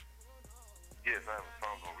 Yes, I have a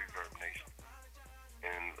song on Reverb Nation,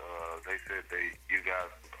 and they said you guys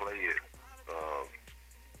play it.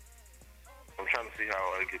 I'm trying to see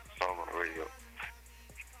how I get the song on the radio.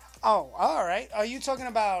 Oh, all right. Are you talking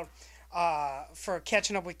about for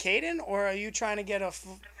catching up with Caden, or are you trying to get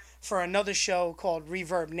for another show called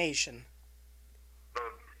Reverb Nation?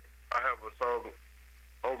 I have a song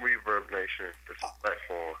on Reverb Nation. It's a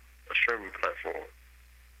platform, a streaming platform.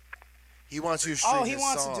 He wants you to stream he his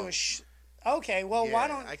wants song. to do a. Okay, well, Yeah, why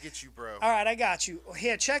don't I get you, bro? All right, I got you.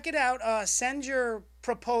 Here, check it out. Send your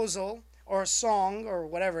proposal or song or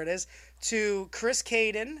whatever it is to Chris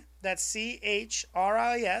Caden. That's ChrisCayden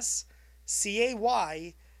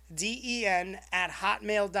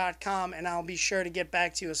 @hotmail.com, and I'll be sure to get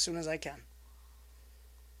back to you as soon as I can.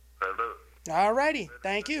 All righty,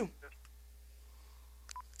 thank you.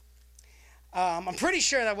 I'm pretty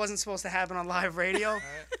sure that wasn't supposed to happen on live radio.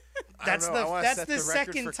 That's the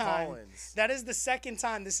second time. call-ins. That is the second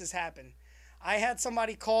time this has happened. I had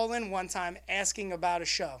somebody call in one time asking about a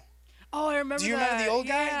show. Oh, I remember. Do you remember the old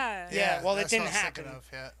guy? Yeah. Yeah. Well, it that's didn't what I was thinking happen of,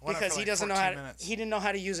 yeah. Went on because for he like doesn't know 14 how. minutes. He didn't know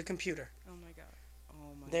how to use a computer. Oh my god.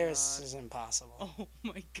 Oh my This god. is impossible. Oh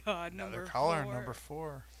my god. Another Number caller, 4. number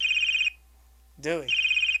 4. Dewey,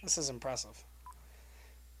 this is impressive.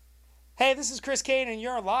 Hey, this is Chris Caden, and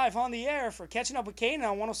you're live on the air for Catching Up with Caden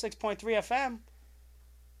on 106.3 FM.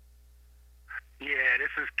 Yeah, this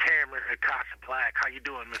is Cameron at Casa Black. How you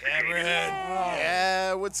doing, Mr. Cameron?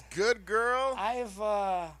 Yeah, what's good, girl? I've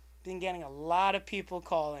been getting a lot of people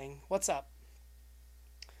calling. What's up?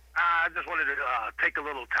 I just wanted to take a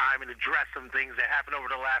little time and address some things that happened over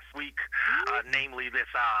the last week, namely this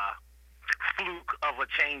fluke of a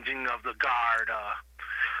changing of the guard.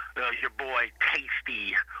 Your boy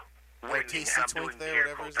Tasty. winning. Tasty I'm Twink doing there,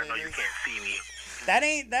 air whatever his quotes. I know name you is. can't see me. That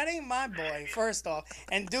ain't my boy, first off.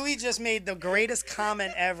 And Dewey just made the greatest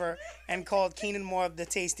comment ever and called Keenan Moore the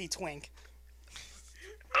Tasty Twink.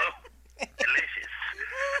 Delicious.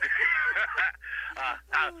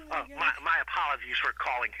 My apologies for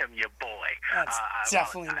calling him your boy. That's I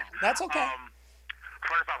definitely not. That's okay.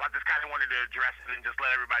 First off, I just kind of wanted to address it and just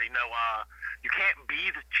let everybody know you can't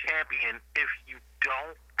be the champion if you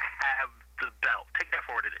don't have the belt. Take that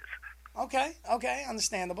for what it is. Okay,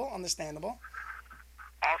 understandable.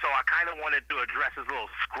 Also, I kind of wanted to address this little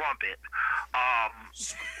scrumpet,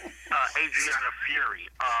 Adriana Fury.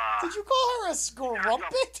 Did you call her a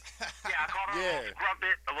scrumpet? Yeah, I called her a little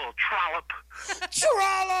scrumpet, a little trollop.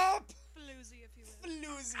 Trollop! Floozy, if you will.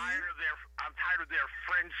 Floozy. I'm tired of their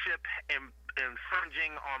friendship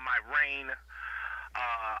infringing on my reign.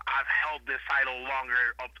 I've held this title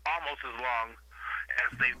almost as long as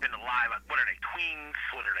they've been alive. What are they, tweens?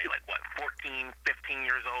 What are they, 14, 15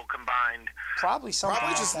 years old combined? Probably something.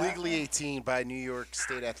 Probably like just that. legally 18 by New York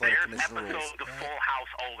State Athletic There's Commission rules. episodes of Full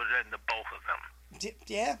House older than the both of them.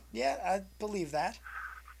 Yeah, I believe that.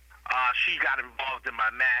 She got involved in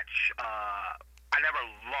my match. I never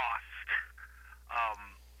lost.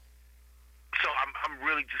 So I'm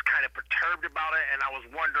really just kind of perturbed about it, and I was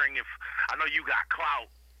wondering if, I know you got clout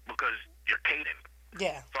because you're Caden.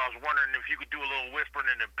 Yeah. So I was wondering if you could do a little whispering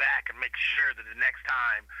in the back and make sure that the next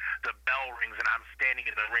time the bell rings and I'm standing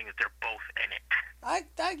in the ring that they're both in it. I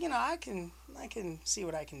can see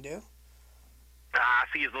what I can do. I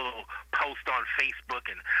see his little post on Facebook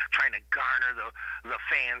and trying to garner the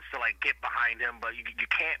fans to get behind him, but you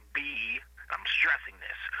can't be. I'm stressing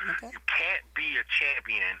this. Okay. You can't be a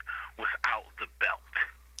champion without the belt.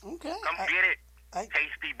 Okay. Come get it,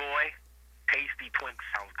 Tasty boy. Tasty Twink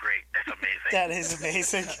sounds great. That's amazing. That is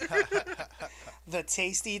amazing. The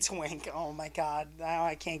Tasty Twink. Oh my God! Now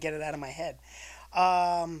I can't get it out of my head.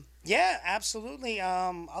 Yeah, absolutely.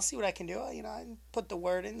 I'll see what I can do. I put the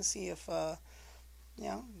word in to see if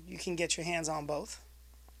you can get your hands on both.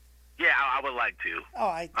 Yeah, I would like to. Oh,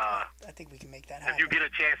 I think we can make that happen. If you get a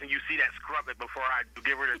chance and you see that scrumpet before I do,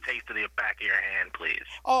 give her the taste of the back of your hand, please.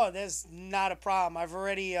 Oh, there's not a problem. I've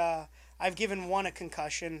already I've given one a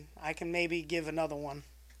concussion. I can maybe give another one.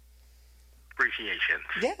 Appreciation.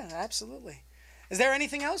 Yeah, absolutely. Is there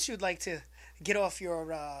anything else you'd like to get off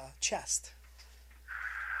your chest?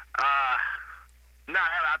 No,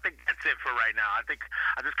 I think that's it for right now. I think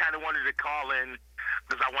I just kind of wanted to call in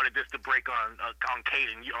because I wanted this to break on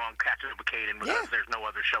Caden, on Catching Up with Caden, because there's no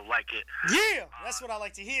other show like it. Yeah, that's what I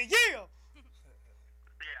like to hear. Yeah.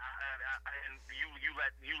 And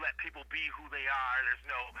you let people be who they are. There's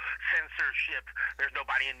no censorship. There's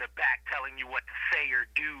nobody in the back telling you what to say or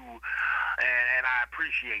do, and I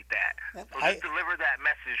appreciate that. So just deliver that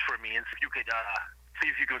message for me, and if you could see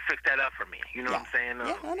if you can fix that up for me. You know what I'm saying?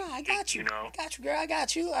 Yeah, no, I got you. You know? I got you, girl. I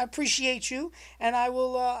got you. I appreciate you, and I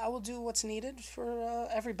will do what's needed for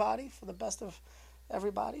everybody, for the best of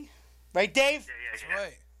everybody. Right, Dave? That's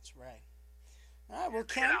right. That's right. All right, well,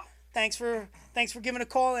 Ken, thanks for giving a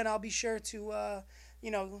call, and I'll be sure to,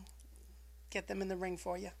 get them in the ring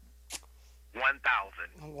for you.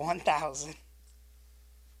 1,000. 1,000.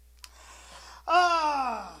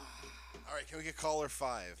 Ah. All right, can we get caller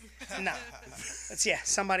 5? No.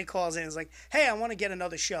 Somebody calls in and is like, hey, I want to get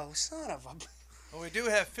another show. Son of a... Well, we do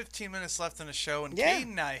have 15 minutes left in the show, and Yeah. Kate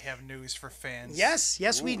and I have news for fans.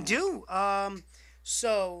 Yes, we do.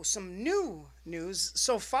 So some new news.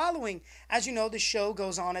 So following, as you know, the show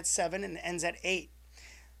goes on at 7 and ends at 8.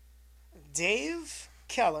 Dave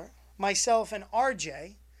Keller, myself, and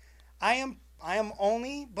RJ, I am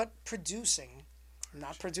only but producing. I'm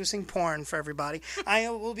not producing porn for everybody. I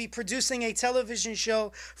will be producing a television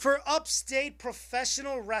show for Upstate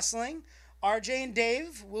Professional Wrestling. RJ and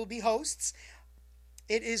Dave will be hosts.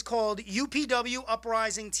 It is called UPW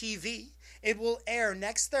Uprising TV. It will air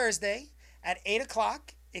next Thursday at 8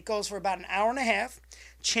 o'clock. It goes for about an hour and a half.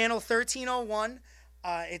 Channel 1301.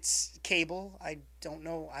 It's cable. I don't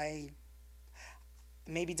know.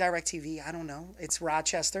 Maybe DirecTV. I don't know. It's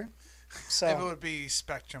Rochester. So Maybe it would be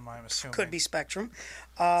Spectrum, I'm assuming. Could be Spectrum.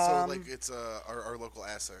 So like it's our local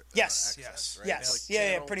asset. Yes. Access, right? Yes. Like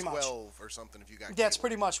Yeah, channel pretty much. 12 or something if you got. That's cable.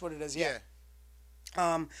 pretty much what it is. Yeah.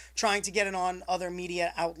 Trying to get it on other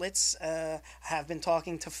media outlets. Have been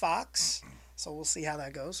talking to Fox, so we'll see how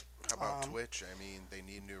that goes. How about Twitch? I mean, they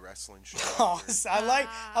need new wrestling shows. Oh,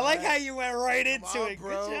 I like how you went right into on, it.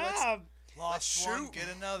 bro. Good job. Lost one, get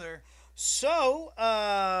another. So,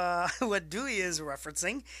 what Dewey is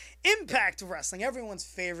referencing, Impact Wrestling, everyone's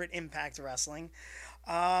favorite Impact Wrestling.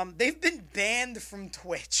 They've been banned from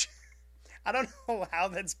Twitch. I don't know how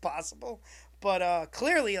that's possible, but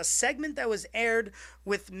clearly a segment that was aired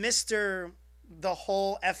with Mr. The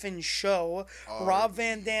Whole Effin' Show, Rob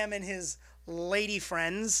Van Dam and his lady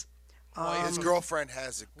friends. His girlfriend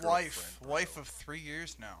has a girlfriend. Wife of 3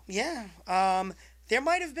 years now. Yeah. There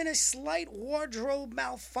might have been a slight wardrobe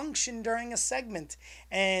malfunction during a segment,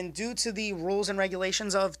 and due to the rules and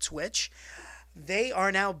regulations of Twitch, they are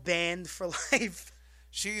now banned for life.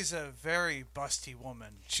 She's a very busty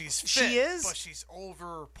woman. She's fit, She is? but she's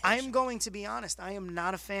over. I'm going to be honest. I am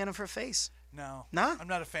not a fan of her face. No. No? I'm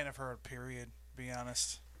not a fan of her, period, to be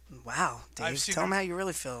honest. Wow, I've Dave, seen tell her- me how you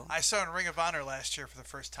really feel. I saw her in Ring of Honor last year for the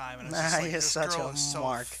first time, and I was just like, You're this such girl a is so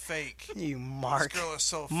mark. fake. You mark. This girl is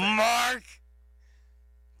so fake. Mark!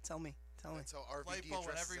 Tell me. That's how RVD Light bulb in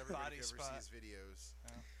addresses every everybody body if you ever spot. see his videos.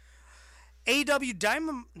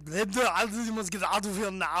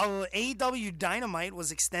 AEW Dynamite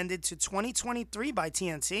was extended to 2023 by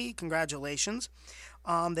TNT. Congratulations.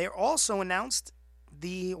 They also announced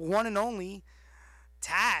the one and only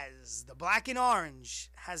Taz, the Black and Orange,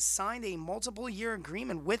 has signed a multiple-year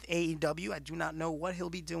agreement with AEW. I do not know what he'll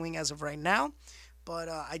be doing as of right now, but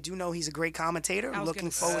I do know he's a great commentator. I'm looking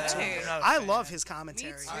forward to it. I love his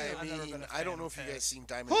commentary. I mean, I don't know if you guys seen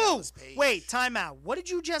Diamond Who? Dallas Page. Wait, time out. What did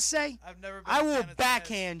you just say? I've never been I a will fan of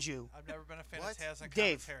backhand you. I've never been a fan of Taz on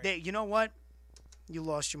Dave, commentary. you know what? You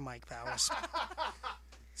lost your mic powers.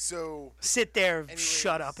 So Sit there, anyways,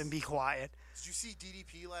 shut up, and be quiet. Did you see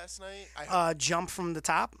DDP last night? Jump from the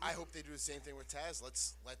top? I hope they do the same thing with Taz.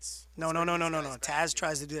 Let's. No. Taz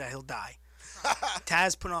tries to do that, he'll die.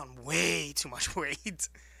 Taz put on way too much weight.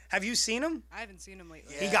 Have you seen him? I haven't seen him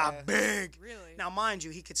lately. He got big. Really? Now, mind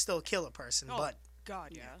you, he could still kill a person, Oh, but God,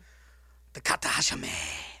 yeah. the Katahashime.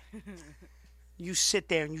 You sit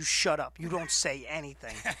there and you shut up. You don't say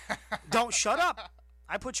anything. Don't shut up.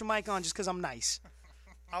 I put your mic on just because I'm nice.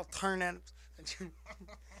 I'll turn that.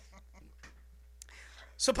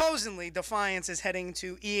 Supposedly, Defiance is heading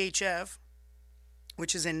to EHF,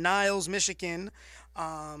 which is in Niles, Michigan,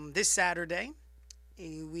 this Saturday.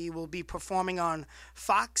 We will be performing on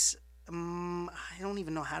Fox. I don't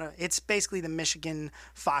even know how to. It's basically the Michigan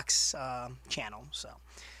Fox channel. So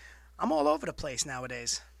I'm all over the place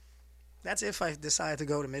nowadays. That's if I decide to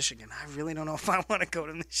go to Michigan. I really don't know if I want to go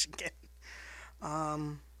to Michigan.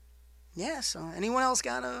 Yeah, so anyone else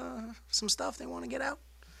got some stuff they want to get out?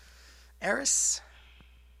 Eris?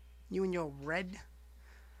 You and your red?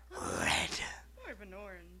 Red. More of an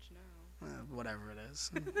orange now. Whatever it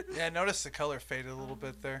is. Yeah, I noticed the color faded a little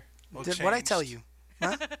bit there. Did what I tell you?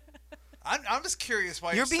 Huh? I'm just curious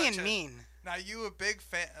why You're such being a- mean. Now, you a big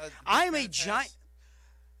fan? I'm a giant.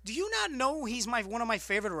 Do you not know he's one of my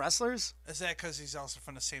favorite wrestlers? Is that because he's also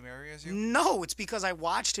from the same area as you? No, it's because I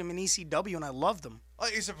watched him in ECW and I loved him. Oh,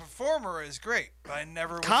 he's a performer, is great, but I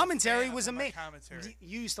never. Commentary was amazing. amazing.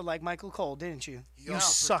 You used to like Michael Cole, didn't you? No, You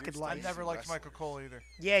suck at I life. never liked Michael Cole either.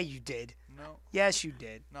 Yeah, you did. No. Yes, you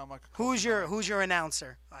did. No, Michael Cole. Who's your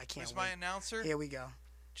announcer? I can't. Who's wait. my announcer? Here we go.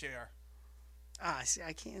 JR. See,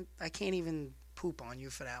 I can't even poop on you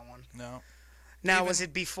for that one. No. Now, was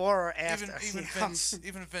it before or after?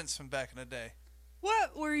 Even Vince from back in the day.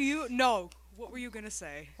 What were you? No. What were you gonna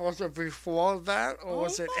say? Was it before that or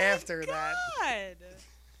was it after that? God,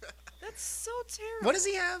 that's so terrible. What does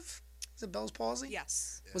he have? Is it Bell's palsy?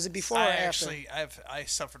 Yes. Was it before or after? I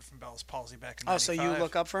suffered from Bell's palsy back in Oh, so you 95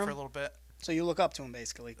 look up for him? for a little bit. So you look up to him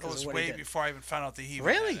basically. It was way before I even found out that he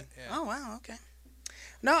really. had it. Yeah. Oh wow. Okay.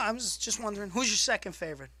 No, I was just wondering who's your second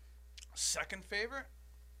favorite. Second favorite?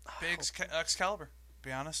 Big Excalibur.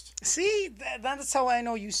 Be honest. See, that's how I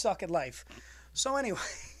know you suck at life. So anyway,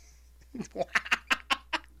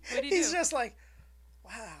 he's just like,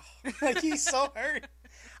 wow, like he's so hurt.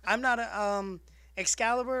 I'm not a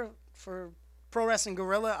Excalibur for Pro Wrestling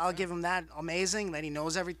Guerrilla. I'll give him that. Amazing that he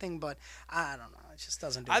knows everything, but I don't know. It just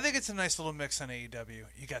doesn't do. I think it's a nice little mix on AEW.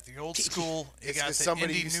 You got the old school. You got the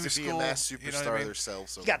somebody indie used new to be school. a mass superstar You know what I mean?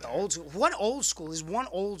 themselves. You got the old school. What old school is one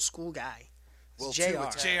old school guy? Well, JR.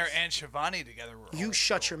 JR and Shivani together were You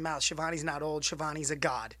shut your mouth. Shivani's not old. Shivani's a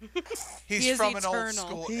god. He's from an old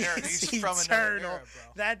school era. He's from another era, bro.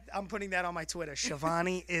 That I'm putting that on my Twitter.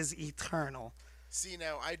 Shivani is eternal. See,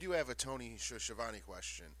 now I do have a Tony Schiavone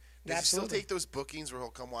question. Does Absolutely. he still take those bookings where he'll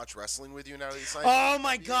come watch wrestling with you now that he's signed? Oh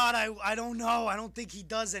my God, I don't know. I don't think he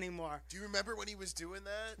does anymore. Do you remember when he was doing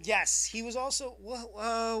that? Yes, he was also.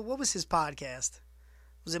 What was his podcast?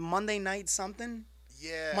 Was it Monday Night something?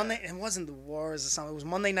 Yeah. Monday. It wasn't the Wars or something. It was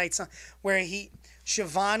Monday Night something where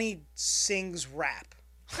Shivani sings rap.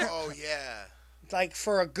 Oh yeah. Like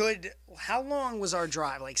for a good. How long was our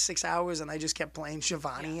drive? Like 6 hours, and I just kept playing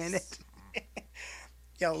Shivani in it.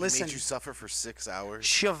 Yo, listen. He made you suffer for 6 hours.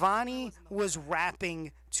 Shivani was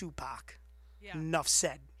rapping Tupac. Yeah. Enough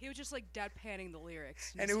said. He was just like deadpanning the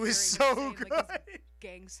lyrics, And just it was hearing so him say, like, good. his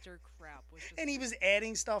gangster crap was just. And he was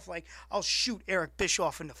adding stuff like, "I'll shoot Eric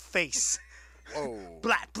Bischoff in the face." Whoa.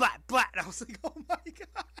 Blat, blat, blat. I was like, oh my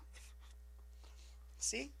God.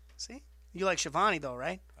 See? You like Shivani though,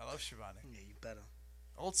 right? I love Shivani. Yeah, you better.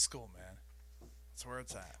 Old school, man. That's where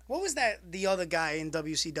it's at. What was that? The other guy in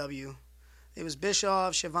WCW? It was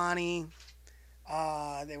Bischoff, Shivani.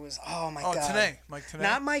 There was. Oh my God. Tenay. Mike Tenay.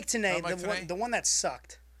 Not Mike Tenay. Not Mike Tenay? The one that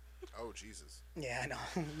sucked. Oh Jesus. Yeah, I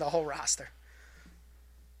know. The whole roster.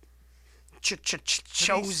 Chosen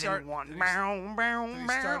Chosen one. Did he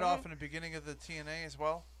start off in the beginning of the TNA as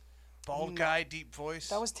well? Bald guy, deep voice.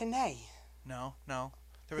 That was Tenay. No.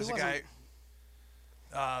 There was He a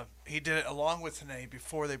guy. He did it along with Tenay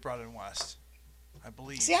before they brought in West, I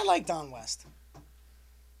believe. See, I like Don West.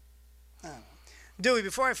 I don't know. Dewey,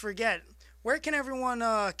 before I forget, where can everyone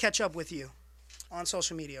catch up with you? On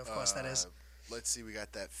social media, of course, that is. Let's see. We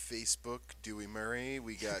got that Facebook, Dewey Murray.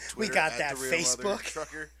 We got Twitter. We got at that the Real Mother Facebook.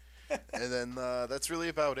 Trucker. And then that's really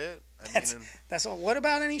about it. That's all. What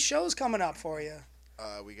about any shows coming up for you?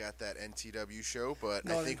 We got that NTW show, but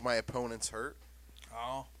No, I think my opponent's hurt.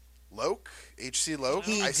 Oh. Loke, HC Loke.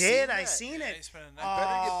 He I did. Seen I that. seen it.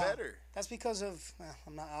 Better get better. That's because of. Well,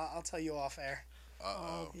 I'm not. I'll tell you off air.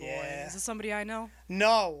 Oh boy, Yeah. is this somebody I know?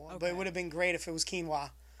 No, but it would have been great if it was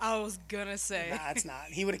Quinoa. I was gonna say. Nah, it's not.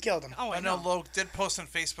 He would have killed him. Oh, I know Loke did post on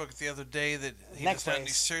Facebook the other day that he Neck doesn't have any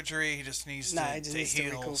brace. surgery. He just needs Nah, to, he just needs to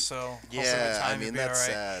heal. recoup. So Yeah, most of the time I mean, he'll be that's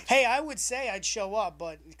all right. sad. Hey, I would say I'd show up,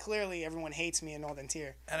 but clearly everyone hates me in Northern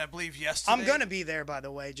Tier. And I believe yesterday. I'm gonna be there, by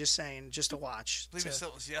the way. Just saying, just to watch. I believe to-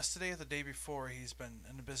 it was yesterday or the day before. He's been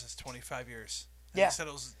in the business 25 years. And Yeah. He said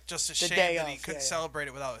it was just a The shame day that he of, couldn't yeah, yeah. celebrate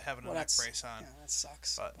it without having Well, a neck that's- brace on. Yeah, that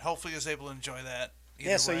sucks. But hopefully he was able to enjoy that.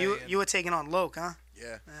 Yeah, so either way, you were taking on Loke, huh?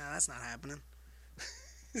 Yeah. Nah, that's not happening.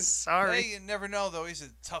 Sorry. Hey, you never know though. He's a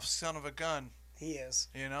tough son of a gun. He is.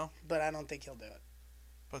 You know. But I don't think he'll do it.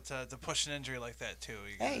 But to push an injury like that too,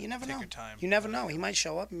 you Hey, gotta you never take know. your time. You never know. He might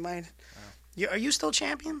show up. He might. Are you still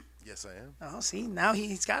champion? Yes, I am. Oh, see, now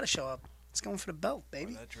he's got to show up. He's going for the belt,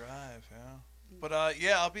 baby. That drive, yeah. But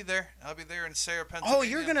yeah, I'll be there. I'll be there in Sarah, Pennsylvania. Oh,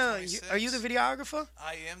 you're on gonna. the Are you the 26th. videographer?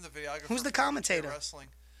 I am the videographer. Who's the for commentator? Wrestling.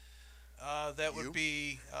 That would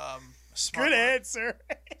be Smart Good Mark, answer.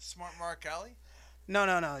 Smart Mark Alley.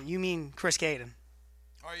 No. You mean Chris Caden?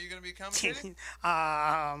 Are you going to be commentating?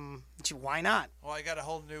 Why not? Well, I got a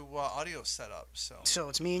whole new audio set up, so. So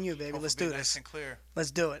it's me and you, baby. Hopefully Let's be do nice this. and clear.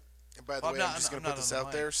 Let's do it. And by the Well, way, I'm I'm not- just going I'm to put not this on the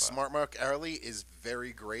out there. mic, but- Smart Mark Arley is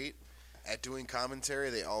very great. at doing commentary.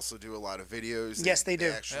 They also do a lot of videos. Yes, they do.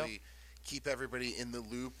 Actually keep everybody in the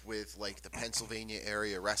loop with like the Pennsylvania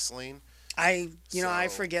area wrestling. I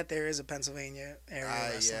forget there is a Pennsylvania area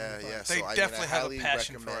wrestling. Yeah. They So, definitely have a highly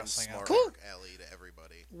passion for recommend wrestling. Smart Cool. Mark Alley to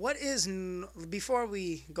everybody. What is before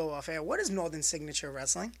we go off air? What is Northern Signature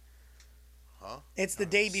Wrestling? Huh? It's the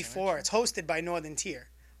day before. It's hosted by Northern Tier.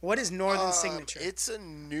 What is Northern Signature? It's a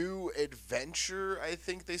new adventure. I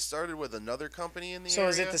think they started with another company in the So area.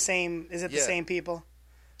 is it the same? Is it the same people?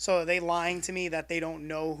 So are they lying to me that they don't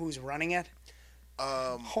know who's running it?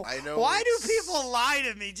 I know. Why do people lie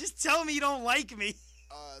to me? Just tell me you don't like me.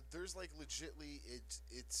 There's like legitly,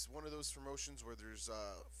 it's one of those promotions where there's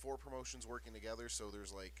 4 promotions working together. So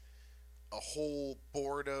there's like a whole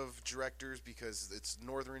board of directors because it's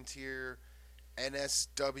Northern Tier,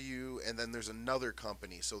 NSW, and then there's another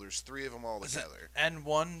company. So there's 3 of them all together.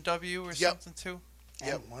 N1W or something too?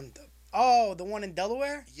 Yep. Oh, the one in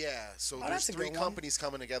Delaware? Yeah, so Oh, there's that's a 3 good one. companies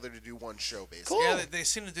coming together to do one show, basically. Yeah, they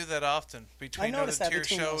seem to do that often between noticed Northern that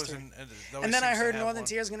Tier between those shows two. and And then I heard Northern Northern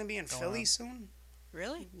Tier is going to be in Philly on. soon.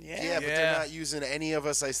 Really? Yeah. But they're not using any of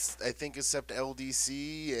us, I think, except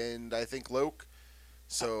LDC and I think Loke.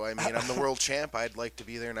 So, I mean, I'm the world champ. I'd like to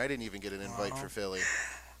be there, and I didn't even get an invite for Philly.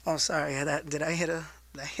 Oh, sorry. Did I hit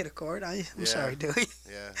a chord? I'm sorry, Dewey.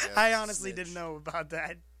 Yeah. I honestly didn't know about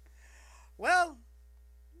that. Well,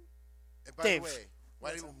 And by Dave. the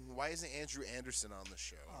way, why isn't Andrew Anderson on the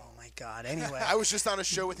show? Oh, my God. Anyway. I was just on a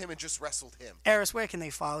show with him and just wrestled him. Eris, where can they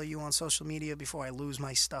follow you on social media before I lose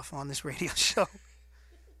my stuff on this radio show?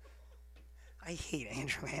 I hate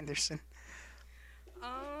Andrew Anderson.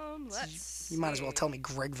 Let's You might as well tell me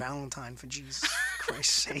Greg Valentine, for Jesus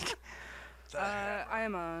Christ's sake. I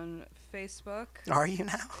am on Facebook. Are you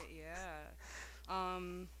now? Yeah. I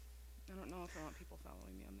don't know if I want people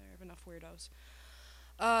following me on there. I have enough weirdos.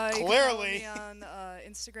 You can follow Clearly. me on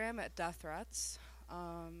Instagram at Death Threats.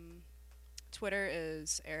 Twitter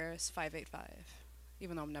is Eris585,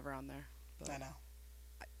 even though I'm never on there. But I know.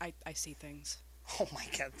 I see things. Oh, my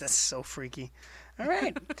God. That's so freaky. All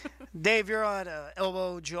right. Dave, you're on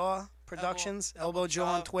Elbow Jaw Productions. Elbow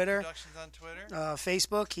Jaw on Twitter. Productions on Twitter.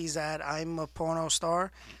 Facebook, he's at I'm a Porno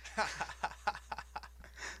Star.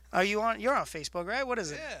 Are you on? You're on Facebook, right? What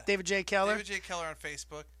is it? Yeah. David J. Keller. David J. Keller on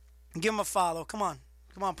Facebook. Give him a follow. Come on,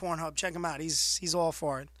 Pornhub. Check him out. He's all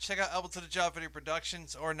for it. Check out Elbow to the Jaw Video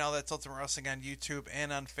Productions, or Now That's Ultimate Wrestling on YouTube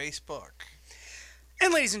and on Facebook.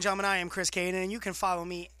 And ladies and gentlemen, I am Chris Caden, and you can follow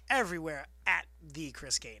me everywhere at the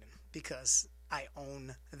Chris Caden because I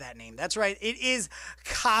own that name. That's right. It is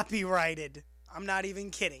copyrighted. I'm not even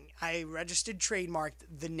kidding. I registered, trademarked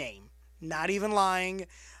the name. Not even lying.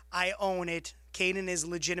 I own it. Caden is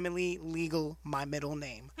legitimately legal, my middle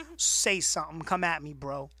name. Say something. Come at me,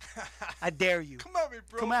 bro. I dare you. Come at me,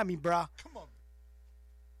 bro. Come at me, bro. Come on.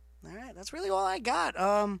 All right, that's really all I got.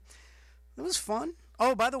 It was fun.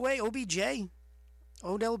 Oh, by the way, OBJ,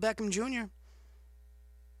 Odell Beckham Jr.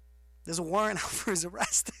 There's a warrant out for his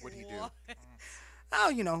arrest. What did he do?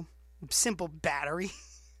 Oh, simple battery.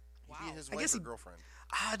 He beat his I wife guess or he- girlfriend.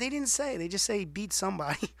 They didn't say. They just say he beat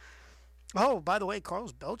somebody. Oh, by the way,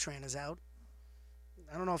 Carlos Beltran is out.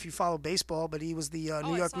 I don't know if you follow baseball, but he was the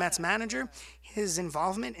New York Mets manager. His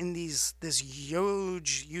involvement in this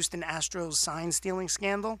huge Houston Astros sign stealing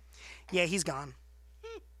scandal, yeah, he's gone.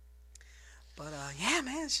 But yeah,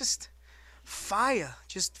 man, it's just fire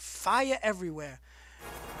everywhere.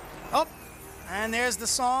 Oh, and there's the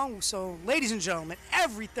song. So, ladies and gentlemen,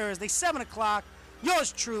 every Thursday, 7 o'clock,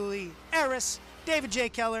 yours truly, Eris, David J.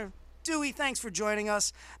 Keller, Dewey, thanks for joining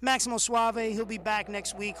us. Maximo Suave, he'll be back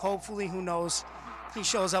next week, hopefully, who knows. He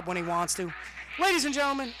shows up when he wants to. Ladies and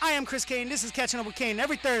gentlemen, I am Chris Kane. This is Catching Up with Kane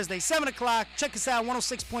every Thursday, 7 o'clock. Check us out,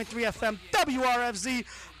 106.3 FM, WRFZ.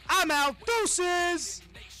 I'm out. Deuces!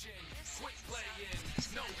 Quit playing,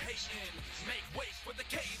 no hating, make way for the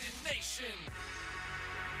Caden Nation.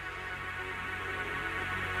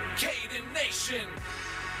 Caden Nation.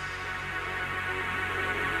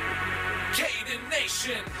 Caden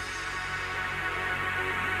Nation.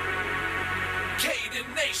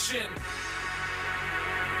 Caden Nation.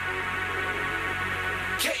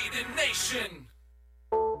 Caden Nation.